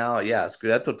like now, yeah,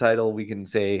 Scudetto title, we can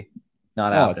say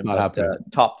not happening. It's not happening.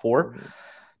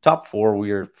 Top 4,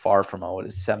 we are far from out.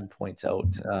 Is 7 points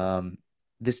out.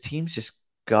 This team's just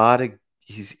gotta.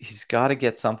 He's got to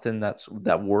get something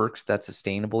that works, that's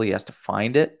sustainable. He has to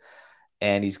find it,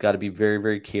 and he's got to be very,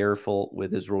 very careful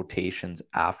with his rotations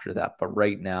after that. But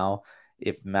right now,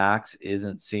 if Max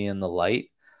isn't seeing the light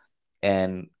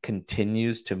and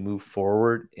continues to move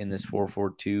forward in this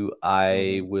 4-4-2,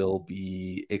 I will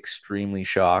be extremely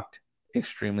shocked,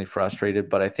 extremely frustrated.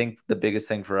 But I think the biggest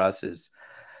thing for us is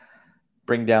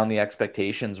bring down the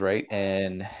expectations, right,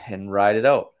 and ride it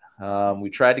out. We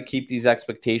tried to keep these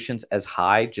expectations as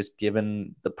high, just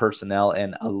given the personnel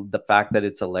and the fact that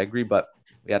it's Allegri, but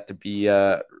we have to be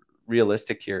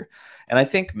realistic here. And I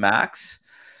think Max,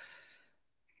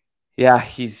 he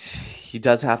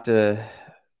does have to,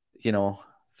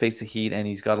 face the heat, and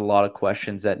he's got a lot of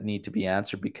questions that need to be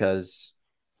answered, because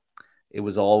it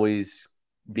was always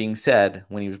being said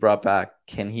when he was brought back,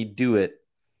 can he do it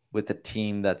with a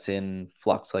team that's in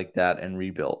flux like that and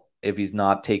rebuilt if he's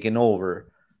not taken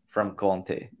over from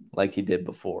Conte like he did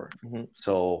before? Mm-hmm.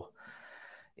 So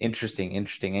interesting.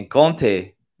 And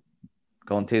Conte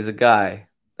is a guy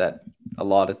that a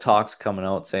lot of talks coming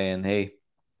out saying, hey,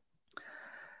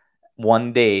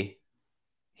 one day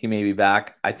he may be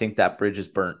back. I think that bridge is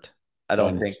burnt. I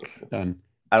don't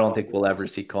think we'll ever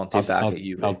see Conte back at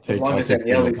Juve. As long as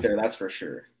Agnelli's there, that's for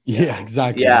sure. Yeah,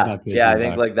 exactly. Yeah, I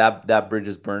think like that bridge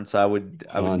is burnt. So I would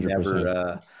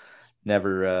 100%.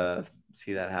 never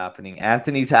see that happening.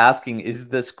 Anthony's asking, is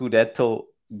the Scudetto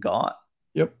gone?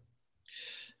 Yep.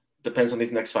 Depends on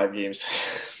these next 5 games.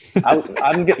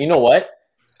 You know what?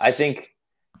 I think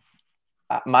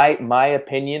my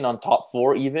opinion on top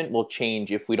 4 even will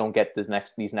change if we don't get these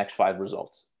next 5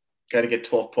 results. Got to get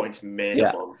 12 points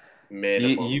minimum.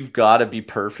 You've got to be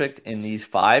perfect in these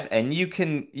 5, and you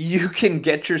can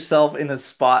get yourself in a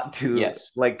spot to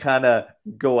like kind of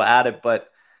go at it, but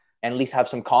and at least have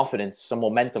some confidence, some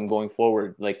momentum going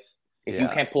forward. Like, If you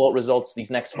can't pull out results these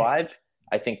next 5,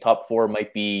 I think top 4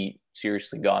 might be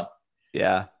seriously gone.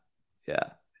 Yeah.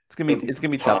 It's gonna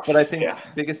be tough. But I think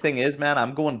biggest thing is, man,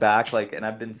 I'm going back, and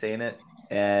I've been saying it,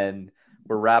 and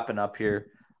we're wrapping up here.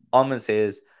 All I'm gonna say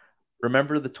is,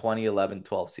 remember the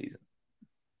 2011-12 season.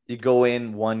 You go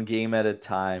in one game at a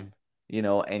time,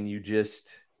 and you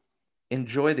just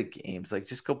enjoy the games.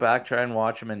 Just go back, try and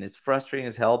watch them. And it's frustrating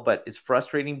as hell, but it's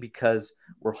frustrating because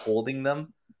we're holding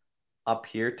them up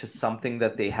here to something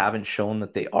that they haven't shown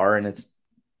that they are. And it's,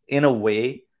 in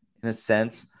a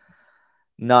sense,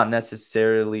 not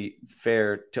necessarily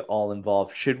fair to all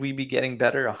involved. Should we be getting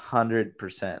better?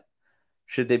 100%.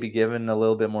 Should they be given a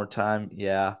little bit more time?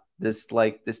 Yeah. This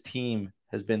team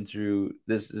has been through,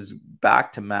 this is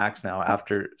back to Max now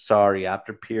after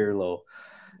Pirlo.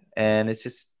 And it's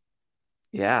just,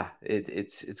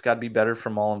 it's got to be better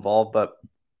from all involved. But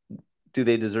do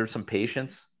they deserve some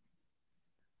patience?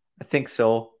 I think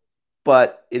so.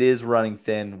 But it is running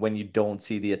thin when you don't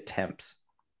see the attempts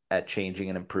at changing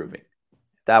and improving.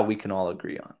 That we can all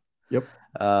agree on. Yep.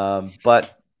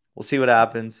 But we'll see what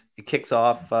happens. It kicks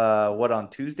off on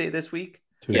Tuesday this week?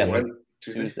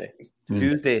 Tuesday.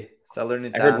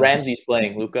 Salernitana. I heard Ramsey's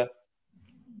playing, Luca.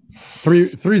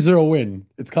 3-0 win.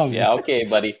 It's coming. Yeah, okay,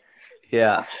 buddy.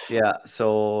 Yeah.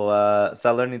 So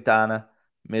Salernitana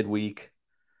midweek.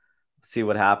 See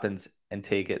what happens and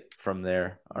take it from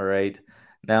there. All right.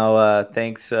 Now,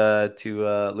 thanks to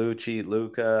Lucci,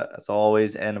 Luca, as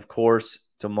always, and of course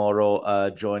tomorrow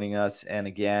joining us. And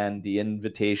again, the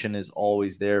invitation is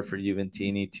always there for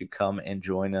Juventini to come and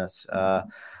join us.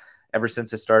 Ever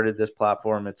since I started this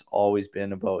platform, it's always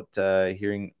been about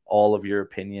hearing all of your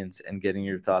opinions and getting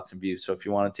your thoughts and views. So if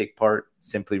you want to take part,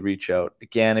 simply reach out.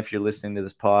 Again, if you're listening to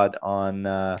this pod on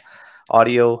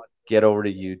audio, get over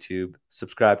to YouTube,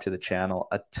 subscribe to the channel.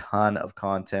 A ton of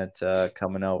content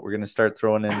coming out. We're going to start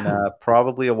throwing in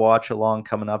probably a watch along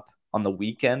coming up on the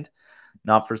weekend.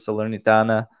 Not for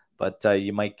Salernitana, but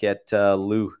you might get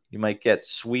You might get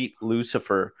Sweet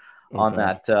Lucifer on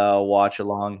that watch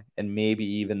along, and maybe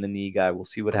even the knee guy. We'll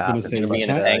see what happens.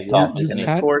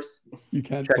 Of course, you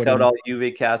can check out all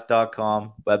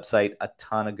uvcast.com website. A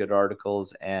ton of good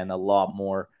articles and a lot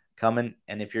more coming.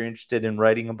 And if you're interested in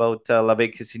writing about La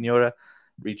Vecchia Signora,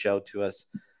 reach out to us.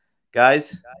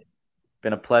 Guys,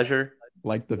 been a pleasure.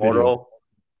 Like the video.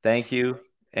 Thank you.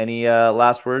 Any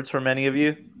last words from any of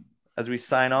you as we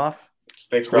sign off?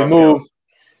 Thanks, we move.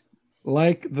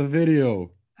 Like the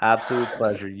video. Absolute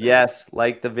pleasure. Yes,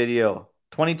 like the video.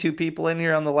 22 people in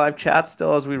here on the live chat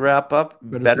still as we wrap up.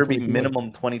 Better be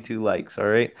minimum 22 likes. All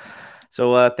right.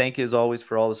 So thank you as always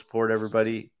for all the support,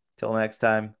 everybody. Till next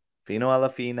time. Fino alla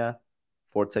fina.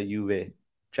 Forza Juve.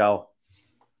 Ciao.